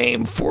 passion,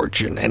 fame,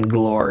 fortune, and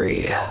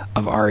glory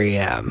of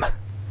REM.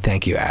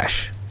 Thank you,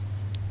 Ash.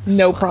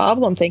 No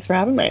problem. Thanks for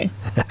having me.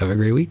 Have a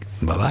great week.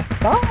 Bye-bye.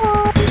 Bye.